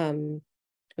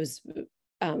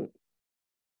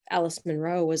 Alice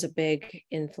Munro was a big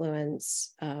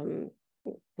influence,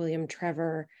 William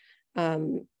Trevor. I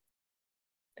mean,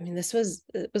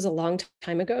 it was a long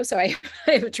time ago, so I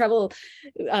have trouble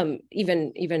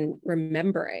even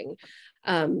remembering.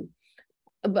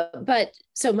 But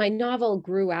so my novel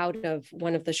grew out of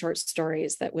one of the short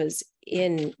stories that was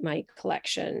in my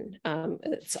collection.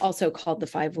 It's also called The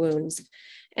Five Wounds.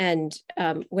 And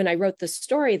when I wrote the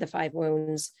story, The Five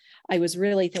Wounds, I was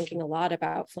really thinking a lot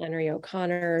about Flannery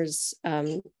O'Connor's,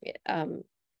 oh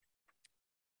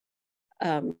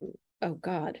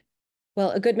God.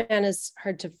 Well, A Good Man is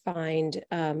hard to find,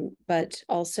 but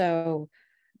also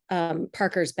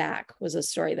Parker's Back was a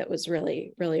story that was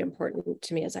really, really important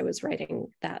to me as I was writing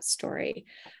that story.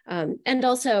 And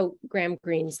also Graham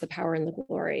Greene's The Power and the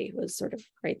Glory was sort of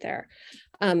right there.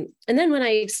 And then when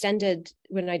I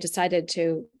decided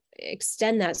to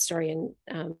extend that story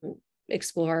and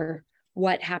explore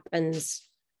what happens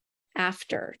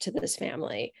after to this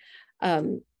family,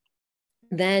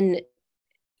 then,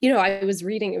 you know, I was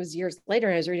reading, it was years later,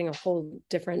 and I was reading a whole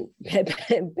different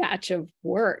batch of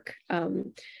work,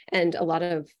 and a lot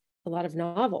of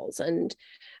novels, and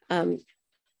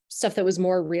stuff that was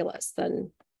more realist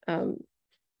than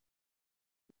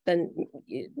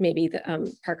maybe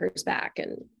the Parker's Back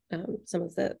and some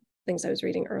of the things I was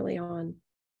reading early on.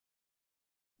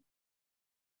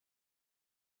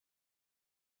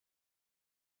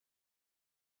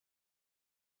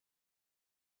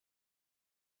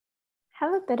 I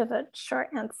have a bit of a short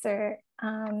answer,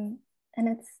 and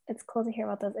it's cool to hear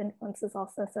about those influences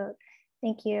also. So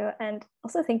thank you, and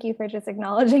also thank you for just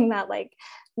acknowledging that, like,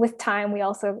 with time we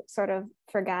also sort of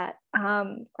forget,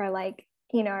 or like,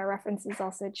 you know, our references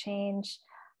also change.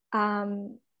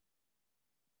 I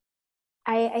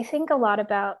think a lot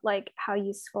about like how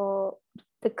useful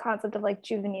the concept of like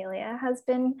juvenilia has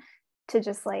been to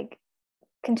just like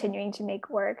continuing to make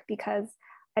work, because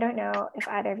I don't know if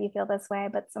either of you feel this way,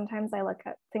 but sometimes I look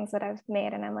at things that I've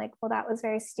made and I'm like, well, that was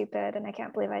very stupid and I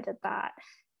can't believe I did that.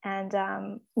 And,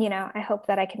 I hope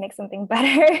that I can make something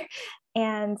better.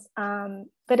 And,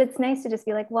 but it's nice to just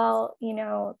be like, well,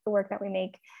 the work that we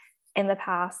make in the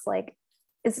past, like,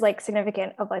 is like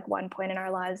significant of like one point in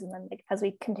our lives. And then like, as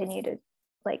we continue to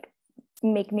like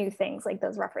make new things, like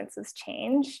those references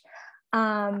change.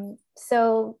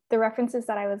 So the references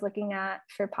that I was looking at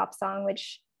for Pop Song,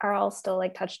 which are all still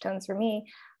like touchstones for me,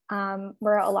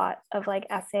 were a lot of like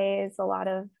essays, a lot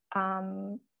of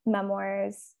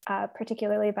memoirs,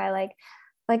 particularly by like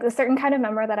the certain kind of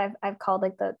memoir that I've called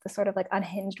like the sort of like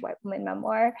unhinged white woman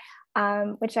memoir,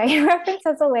 which I reference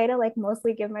as a way to like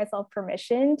mostly give myself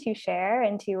permission to share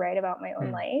and to write about my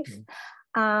own life.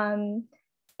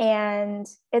 And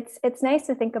it's nice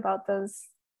to think about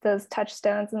those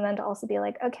touchstones, and then to also be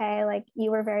like, okay, like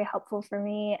you were very helpful for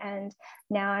me, and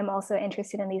now I'm also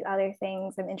interested in these other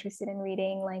things. I'm interested in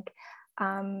reading like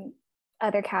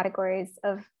other categories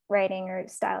of writing or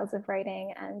styles of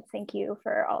writing, and thank you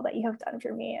for all that you have done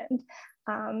for me,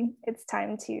 and it's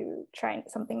time to try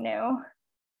something new.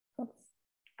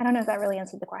 I don't know if that really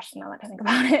answered the question now that I think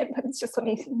about it, but it's just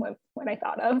what I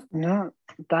thought of. No,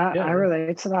 I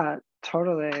relate to that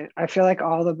totally. I feel like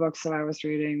all the books that I was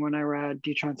reading when I read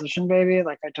Detransition Baby,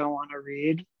 like I don't want to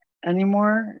read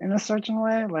anymore in a certain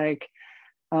way. Like,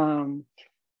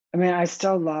 I mean, I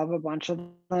still love a bunch of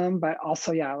them, but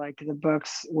also, yeah, like the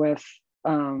books with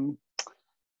that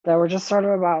were just sort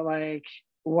of about like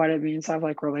what it means to have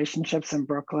like relationships in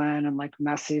Brooklyn and like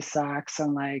messy sex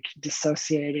and like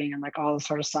dissociating and like all this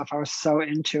sort of stuff. I was so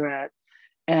into it.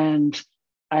 And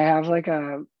I have like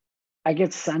I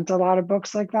get sent a lot of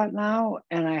books like that now.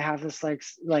 And I have this like,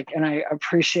 and I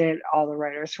appreciate all the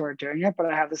writers who are doing it, but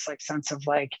I have this like sense of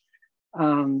like,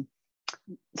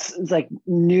 like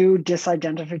new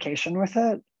disidentification with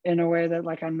it in a way that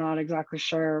like I'm not exactly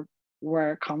sure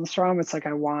where it comes from. It's like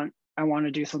I want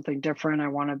to do something different. I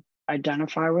want to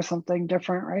identify with something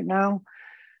different right now.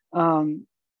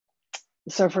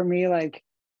 So for me, like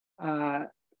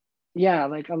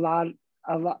like a lot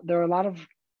there are a lot of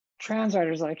trans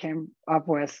writers that I came up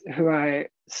with who I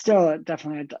still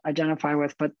definitely identify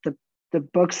with, but the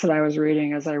books that I was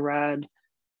reading as I wrote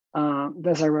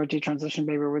Detransition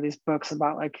Baby were these books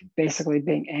about like basically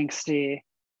being angsty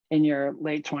in your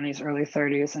late 20s, early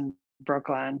 30s in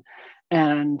Brooklyn,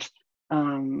 and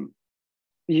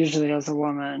usually as a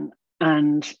woman.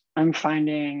 And I'm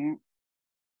finding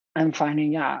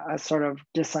a sort of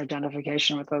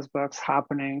disidentification with those books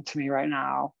happening to me right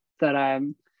now that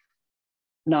I'm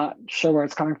not sure where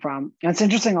it's coming from. And it's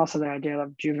interesting also the idea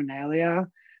of juvenilia.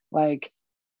 Like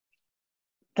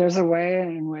there's a way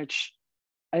in which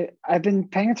I've been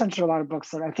paying attention to a lot of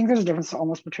books that I think there's a difference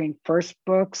almost between first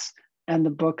books and the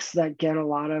books that get a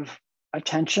lot of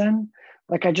attention.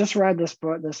 Like I just read this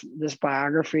book, this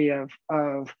biography of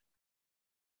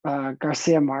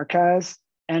Garcia Marquez,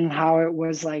 and how it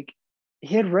was like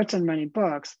he had written many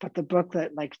books, but the book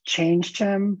that like changed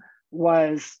him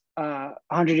was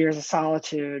 100 Years of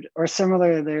Solitude. Or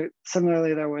similarly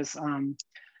there was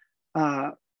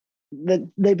that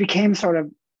they became sort of,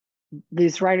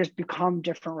 these writers become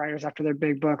different writers after their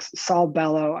big books. Saul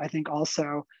Bellow, I think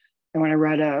also, and when I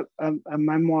read a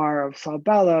memoir of Saul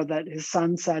Bellow, that his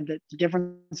son said that the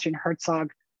difference between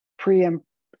Herzog pre and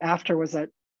after was that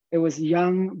it was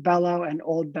young Bellow and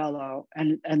old Bellow,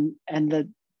 and the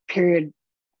period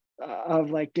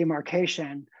of like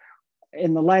demarcation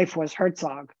in the life was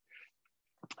Herzog.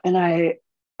 And I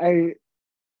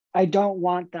don't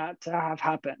want that to have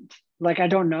happened. Like, I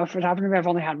don't know if it happened to me. I've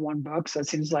only had one book, so it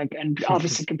seems like, and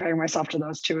obviously comparing myself to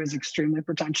those two is extremely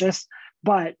pretentious,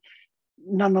 but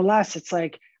nonetheless, it's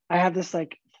like, I have this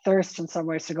like thirst in some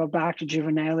ways to go back to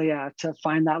juvenilia, to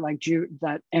find that like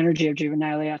that energy of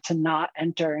juvenilia, to not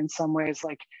enter in some ways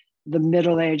like the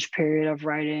middle-age period of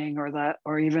writing,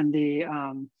 or even the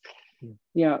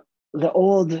the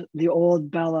old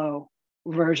Bellow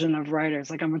version of writers.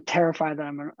 Like I'm terrified that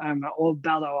I'm an old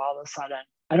Bellow all of a sudden.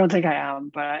 I don't think I am,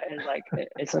 but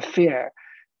it's a fear.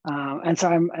 And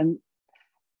so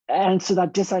so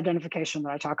that disidentification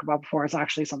that I talked about before is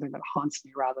actually something that haunts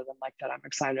me rather than like that I'm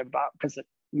excited about, because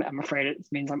I'm afraid it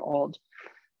means I'm old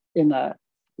in the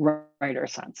writer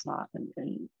sense, not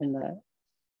in the,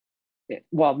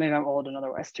 well, maybe I'm old in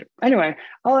other ways too. Anyway,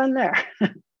 I'll end there.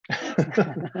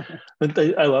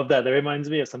 I love that. That reminds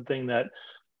me of something that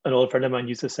an old friend of mine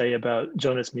used to say about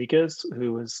Jonas Mekas,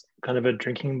 who was kind of a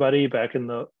drinking buddy back in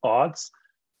the aughts,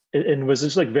 and was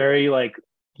just like very like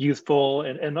youthful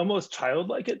and almost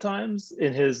childlike at times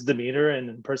in his demeanor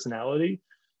and personality.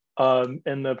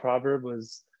 And the proverb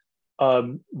was,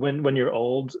 when you're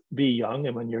old, be young,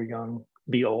 and when you're young,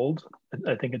 be old.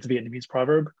 I think it's a Vietnamese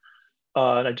proverb.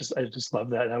 And I just love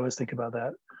that. I always think about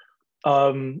that.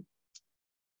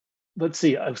 Let's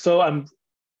see. So I'm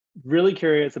really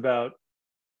curious about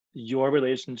your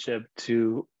relationship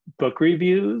to book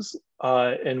reviews,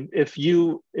 and if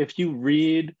you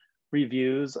read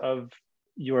reviews of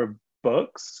your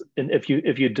books, and if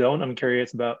you don't, I'm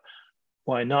curious about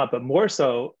why not. But more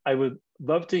so, I would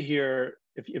love to hear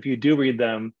if you do read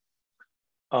them.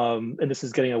 And this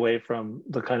is getting away from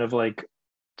the kind of like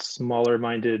smaller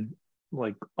minded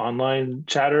like online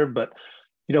chatter, but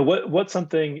you know, what's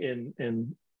something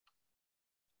in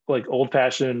like old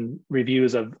fashioned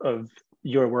reviews of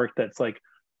your work that's like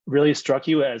really struck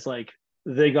you as like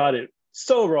they got it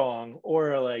so wrong,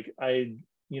 or like I,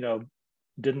 you know,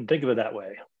 didn't think of it that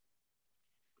way?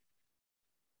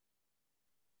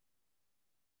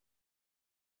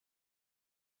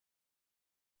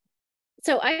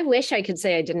 So I wish I could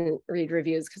say I didn't read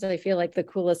reviews, because I feel like the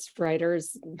coolest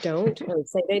writers don't, or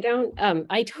say they don't.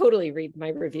 I totally read my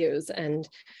reviews, and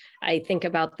I think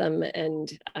about them,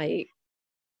 and I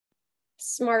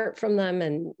smart from them,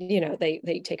 and you know,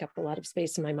 they take up a lot of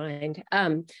space in my mind.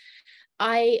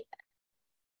 I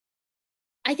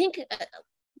think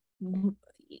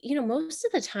you know, most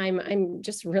of the time I'm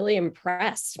just really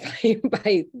impressed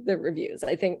by the reviews.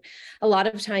 I think a lot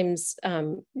of times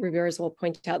reviewers will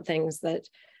point out things that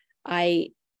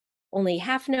I only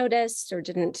half noticed or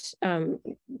didn't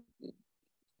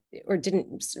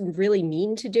really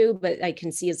mean to do, but I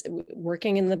can see as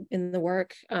working in the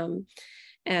work.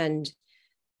 And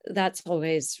that's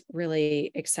always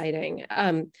really exciting.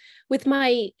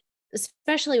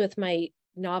 Especially with my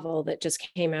novel that just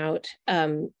came out,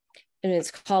 and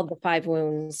it's called The Five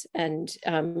Wounds, and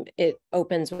it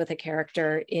opens with a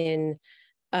character in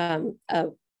a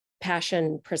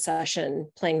passion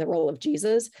procession playing the role of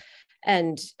Jesus.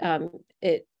 And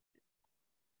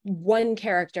one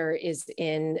character is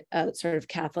in a sort of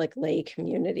Catholic lay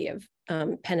community of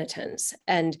penitents.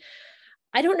 And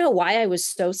I don't know why I was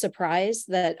so surprised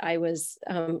that I was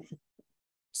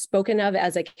spoken of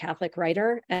as a Catholic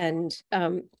writer. And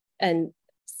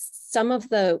some of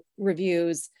the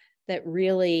reviews that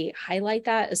really highlight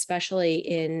that, especially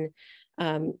in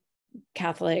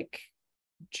Catholic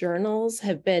journals,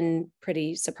 have been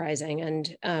pretty surprising.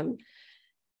 And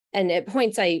at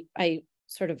points I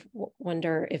sort of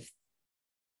wonder if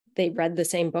they read the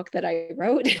same book that I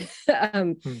wrote,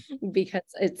 because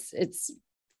it's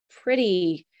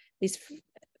pretty, at least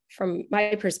from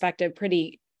my perspective,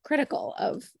 pretty critical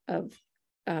of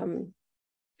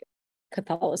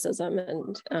Catholicism.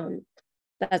 And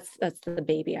that's the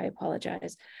baby. I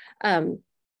apologize.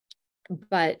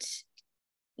 But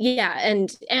yeah,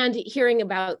 and hearing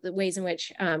about the ways in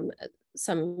which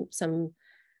some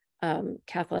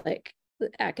Catholic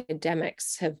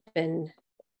academics have been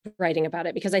writing about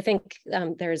it, because I think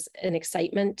there's an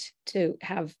excitement to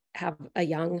have a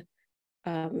young,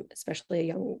 especially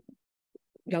a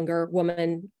younger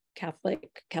woman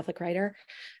Catholic writer,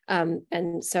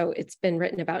 and so it's been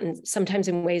written about, and sometimes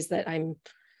in ways that I'm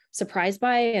surprised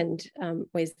by, and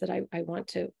ways that I want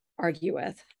to argue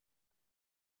with.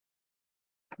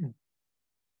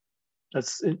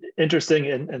 That's interesting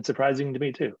and surprising to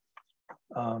me too.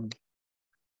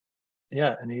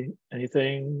 Yeah,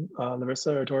 anything,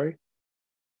 Larissa or Torrey?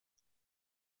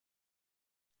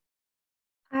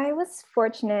 I was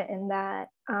fortunate in that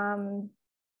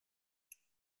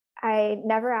I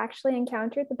never actually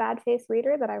encountered the bad faith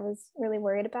reader that I was really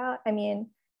worried about. I mean,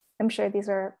 I'm sure these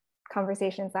were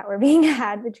conversations that were being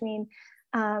had between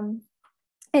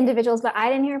individuals, but I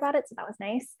didn't hear about it, so that was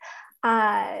nice.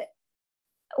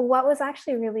 What was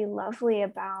actually really lovely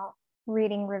about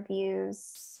reading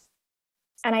reviews,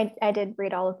 and I did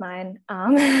read all of mine,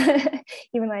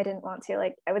 even though I didn't want to.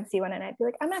 Like, I would see one and I'd be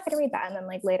like, I'm not going to read that, and then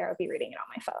like later I would be reading it on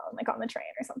my phone, like on the train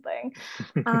or something.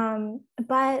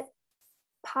 But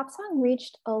Pop Song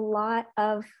reached a lot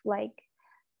of like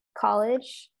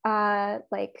college,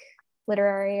 like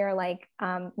literary or like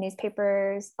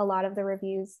newspapers. A lot of the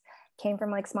reviews came from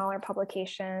like smaller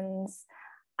publications,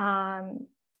 and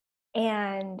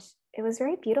it was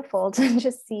very beautiful to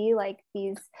just see like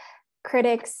these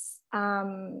critics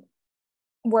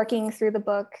working through the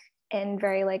book in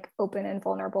very like open and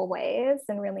vulnerable ways,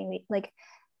 and really like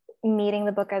meeting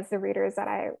the book as the readers that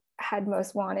I had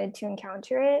most wanted to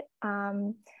encounter it,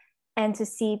 and to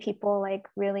see people like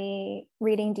really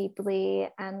reading deeply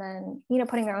and then, you know,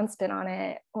 putting their own spin on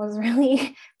it was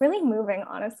really, really moving,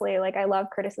 honestly. Like, I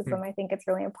love criticism. I think it's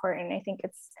really important. I think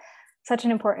it's such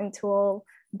an important tool,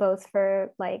 both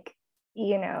for like,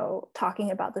 you know, talking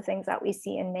about the things that we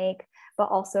see and make, but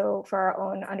also for our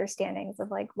own understandings of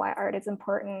like why art is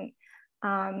important.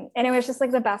 And it was just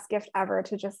like the best gift ever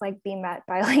to just like be met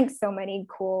by like so many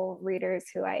cool readers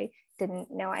who I didn't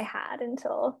know I had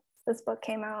until this book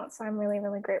came out. So I'm really,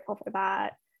 really grateful for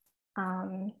that.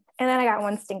 And then I got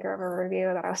one stinker of a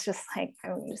review that I was just like,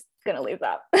 I'm just gonna leave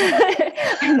that.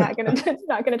 I'm not gonna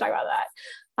talk about that.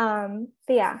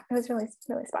 But yeah, it was really,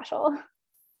 really special.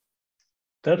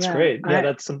 That's great. Yeah,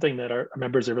 that's something that our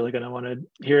members are really going to want to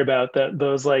hear about. That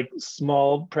those like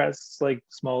small press, like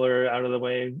smaller, out of the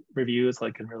way reviews,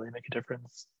 like can really make a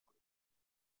difference.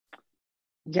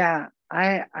 Yeah,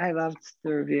 I loved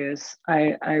the reviews.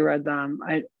 I read them.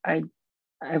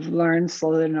 I've learned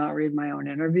slowly to not read my own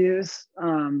interviews,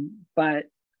 but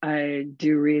I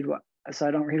do read so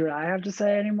I don't read what I have to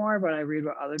say anymore, but I read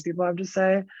what other people have to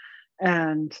say,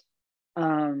 and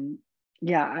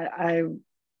yeah,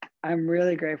 I'm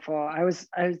really grateful. I'm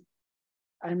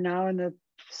now in the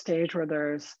stage where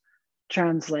there's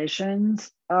translations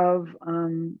of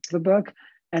the book,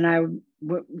 and I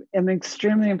am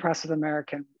extremely impressed with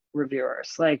American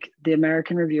reviewers. Like the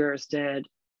American reviewers did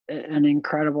an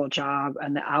incredible job,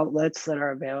 and the outlets that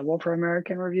are available for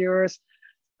American reviewers,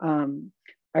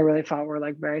 I really felt were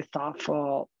like very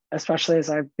thoughtful, especially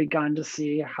as I've begun to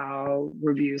see how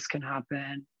reviews can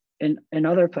happen in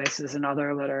other places, in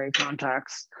other literary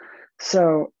contexts.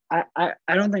 So I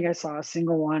don't think I saw a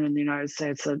single one in the United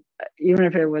States that, even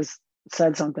if it was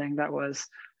said something that was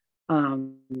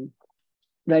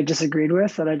that I disagreed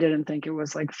with, that I didn't think it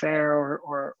was like fair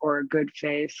or a good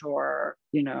faith, or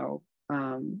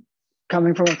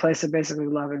coming from a place of basically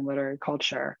loving literary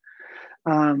culture.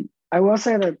 I will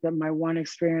say that my one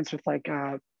experience with like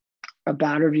a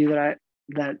bad review that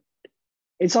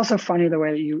it's also funny the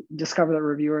way that you discover that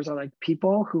reviewers are like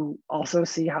people who also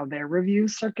see how their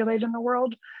reviews circulate in the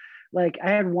world. Like I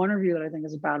had one review that I think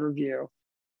is a bad review.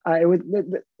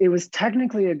 It was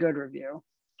technically a good review,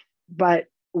 but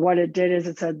what it did is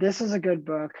it said, this is a good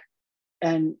book.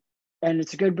 And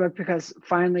it's a good book because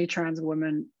finally trans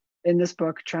women in this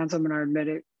book, trans women are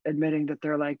admitting that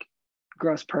they're like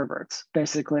gross perverts,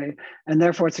 basically. And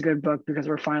therefore it's a good book because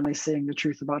we're finally seeing the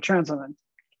truth about trans women.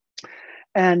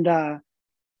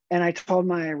 And I told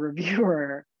my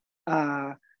reviewer,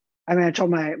 I told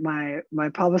my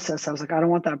publicist, I was like, I don't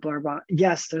want that blurb on.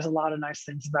 Yes, there's a lot of nice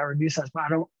things about review sites, but I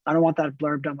don't want that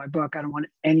blurbed on my book. I don't want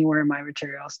it anywhere in my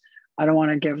materials. I don't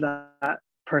want to give that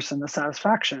person the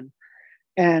satisfaction.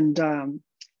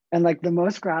 And like the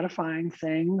most gratifying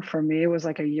thing for me was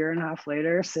like a year and a half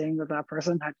later, seeing that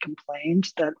person had complained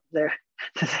that their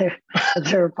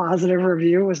positive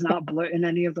review was not in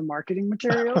any of the marketing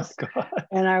materials. Oh,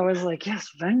 and I was like, yes,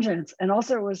 vengeance. And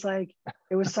also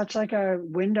it was such like a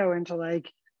window into like,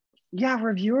 yeah,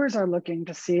 reviewers are looking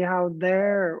to see how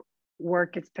their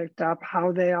work gets picked up,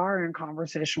 how they are in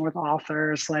conversation with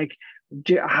authors, like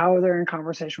how they're in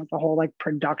conversation with the whole like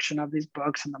production of these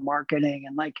books and the marketing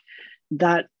and like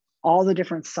that, all the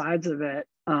different sides of it,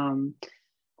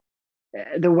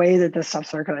 the way that this stuff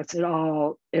circulates, a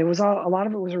lot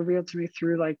of it was revealed to me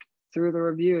through the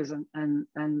reviews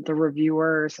and the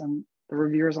reviewers and the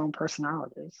reviewers' own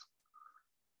personalities.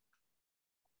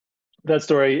 That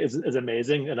story is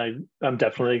amazing, and I'm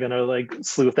definitely gonna like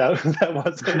sleuth out who that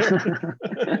was later.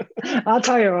 I'll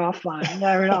tell you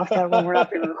offline. Off that when we're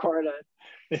not being recorded.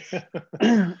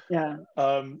 Yeah.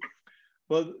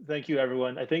 Well, thank you,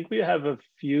 everyone. I think we have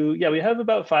we have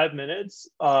about 5 minutes.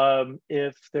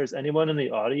 If there's anyone in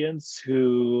the audience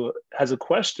who has a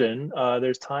question,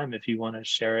 there's time if you want to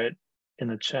share it in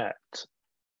the chat.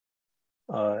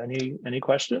 Any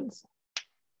questions?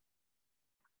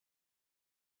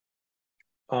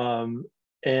 And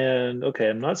okay,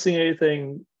 I'm not seeing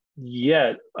anything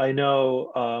yet. I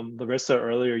know, Larissa,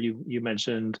 earlier you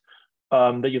mentioned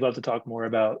that you'd love to talk more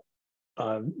about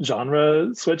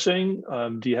genre switching.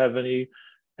 Do you have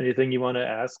anything you want to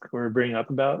ask or bring up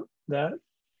about that?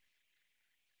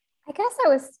 I guess I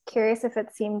was curious if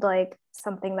it seemed like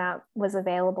something that was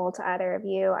available to either of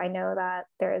you. I know that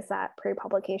there is that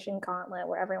pre-publication gauntlet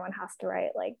where everyone has to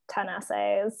write like 10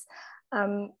 essays,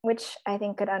 which I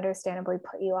think could understandably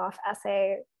put you off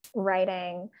essay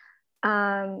writing.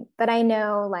 But I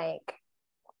know like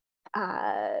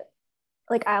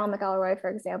Isle McElroy, for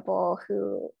example,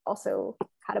 who also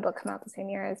had a book come out the same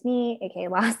year as me, aka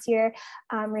last year,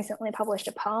 recently published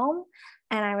a poem.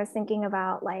 And I was thinking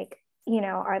about like,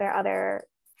 are there other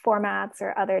formats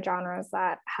or other genres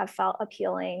that have felt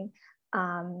appealing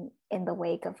in the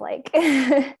wake of like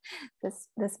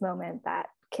this moment that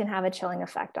can have a chilling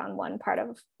effect on one part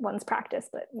of one's practice,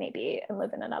 but maybe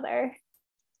live in another?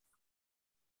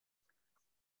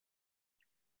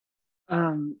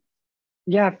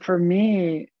 Yeah, for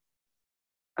me,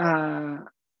 I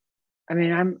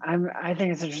mean, I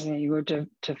think it's interesting that you moved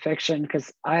to fiction,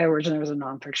 because I originally was a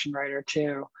nonfiction writer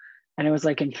too. And it was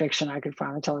like in fiction, I could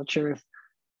finally tell the truth.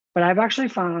 But I've actually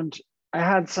found I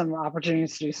had some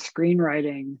opportunities to do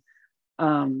screenwriting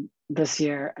this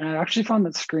year. And I actually found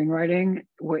that screenwriting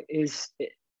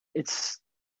it's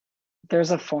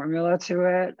there's a formula to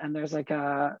it, and there's like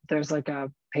a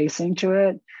pacing to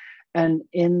it. And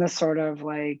in the sort of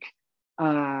like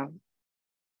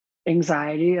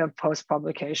anxiety of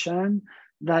post-publication,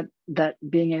 that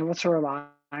being able to rely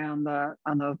on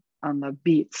the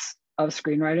beats of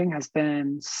screenwriting has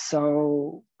been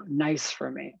so nice for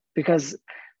me, because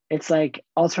it's like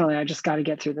ultimately I just got to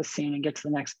get through the scene and get to the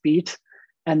next beat,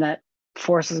 and that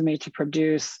forces me to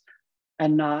produce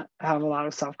and not have a lot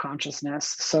of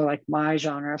self-consciousness. So like my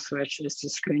genre switch is to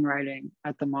screenwriting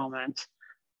at the moment,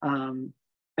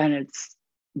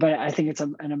 but I think it's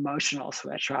an emotional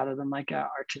switch rather than like an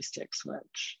artistic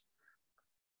switch.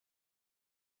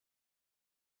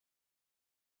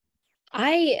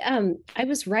 I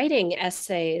was writing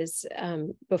essays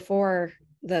before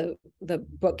the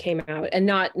book came out, and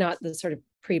not the sort of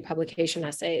pre-publication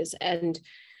essays. And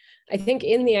I think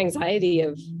in the anxiety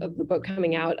of the book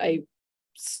coming out, I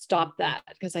stopped that,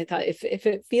 because I thought if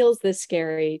it feels this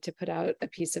scary to put out a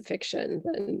piece of fiction,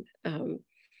 then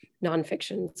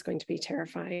nonfiction is going to be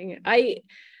terrifying.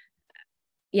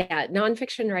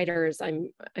 Nonfiction writers,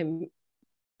 I'm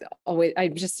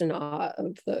just in awe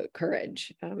of the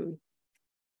courage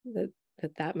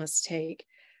that must take.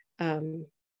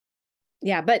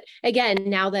 But again,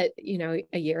 now that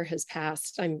a year has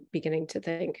passed, I'm beginning to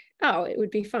think, oh, it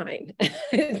would be fine.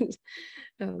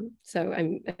 So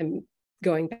I'm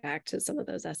going back to some of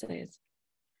those essays.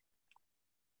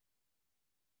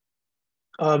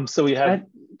 So we have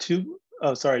two.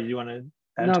 Oh, sorry. You want to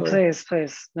add? No, please.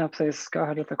 No, please go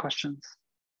ahead with the questions.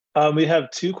 We have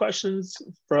two questions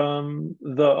from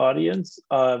the audience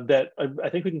that I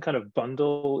think we can kind of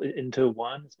bundle into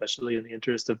one, especially in the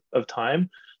interest of time.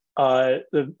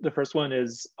 The first one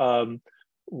is,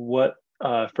 what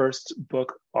first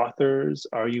book authors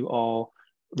are you all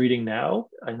reading now?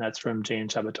 And that's from Jane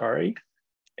Chabatari.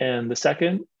 And the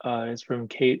second is from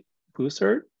Kate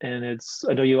Bussert, and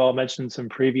I know you all mentioned some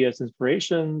previous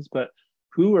inspirations, but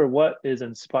who or what is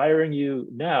inspiring you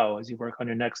now as you work on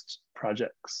your next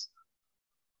projects?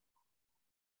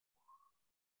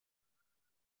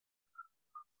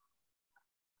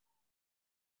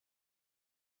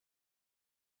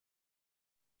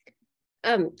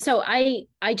 So I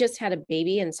just had a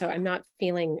baby, and so I'm not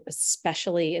feeling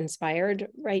especially inspired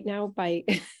right now by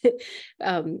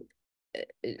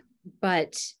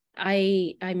but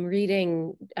I'm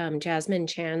reading Jasmine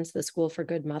Chan's The School for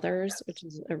Good Mothers, which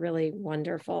is a really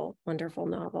wonderful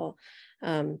novel.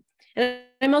 And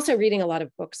I'm also reading a lot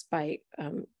of books by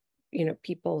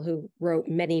people who wrote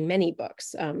many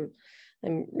books. I'm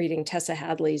reading Tessa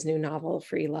Hadley's new novel,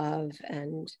 Free Love,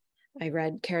 and I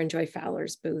read Karen Joy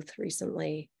Fowler's Booth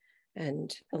recently,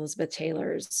 and Elizabeth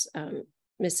Taylor's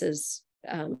Mrs.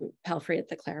 Palfrey at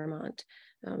the Claremont.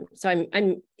 So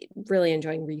I'm really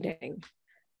enjoying reading.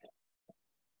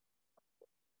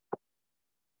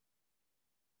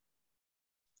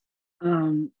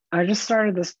 I just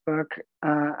started this book.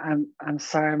 I'm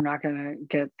sorry, I'm not going to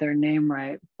get their name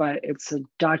right, but it's a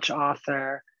Dutch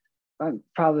author.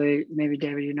 Probably, maybe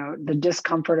David, The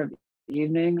Discomfort of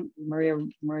Evening, Maria,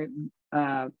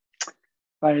 but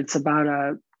it's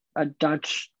about a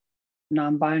Dutch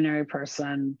non-binary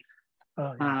person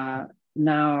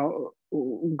now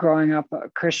growing up a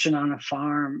Christian on a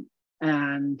farm,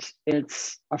 and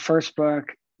it's a first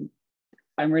book.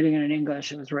 I'm reading it in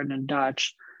English. It was written in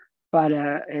Dutch, but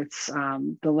it's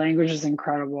the language is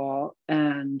incredible,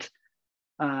 and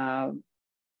I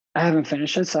haven't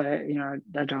finished it, so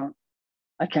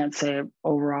I can't say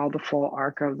overall the full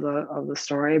arc of the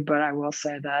story, but I will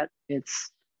say that it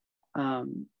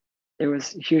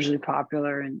was hugely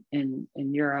popular in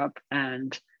Europe,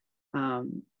 and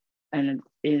it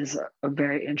is a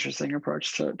very interesting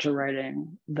approach to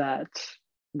writing that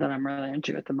I'm really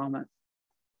into at the moment.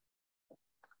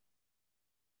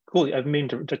 Cool. I've mean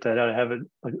to check that out. I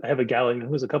have a galley. It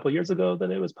was a couple of years ago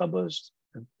that it was published.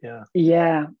 Yeah,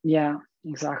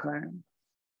 exactly.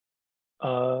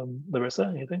 Larissa,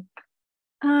 anything?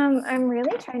 I'm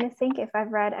really trying to think if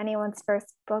I've read anyone's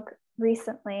first book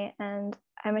recently, and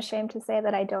I'm ashamed to say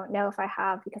that I don't know if I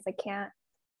have, because I can't.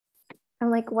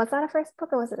 I'm like, was that a first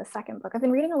book or was it a second book? I've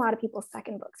been reading a lot of people's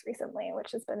second books recently,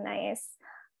 which has been nice.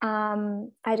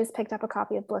 I just picked up a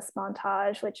copy of Bliss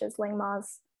Montage, which is Ling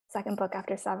Ma's second book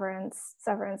after Severance,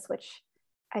 which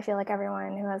I feel like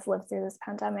everyone who has lived through this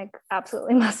pandemic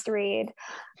absolutely must read.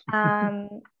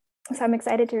 So I'm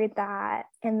excited to read that.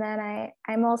 And then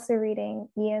I'm also reading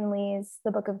Ian Lee's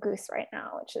The Book of Goose right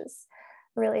now, which is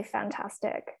a really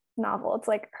fantastic novel. It's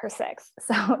like her sixth,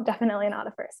 so definitely not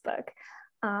a first book.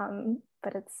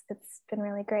 But it's been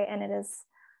really great. And it is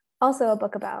also a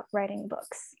book about writing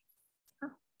books.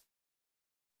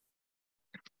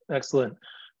 Excellent.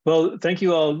 Well, thank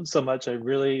you all so much. I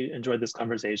really enjoyed this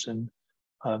conversation.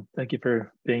 Thank you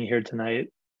for being here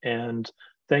tonight. And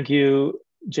thank you,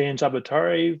 Jane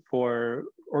Chabatari, for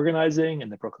organizing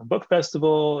and the Brooklyn Book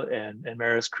Festival, and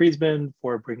Maris Kriesman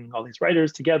for bringing all these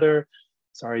writers together.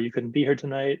 Sorry you couldn't be here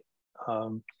tonight.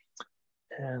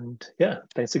 And yeah,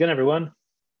 thanks again, everyone.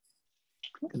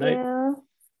 Good night. Thank you.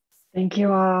 Thank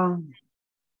you all.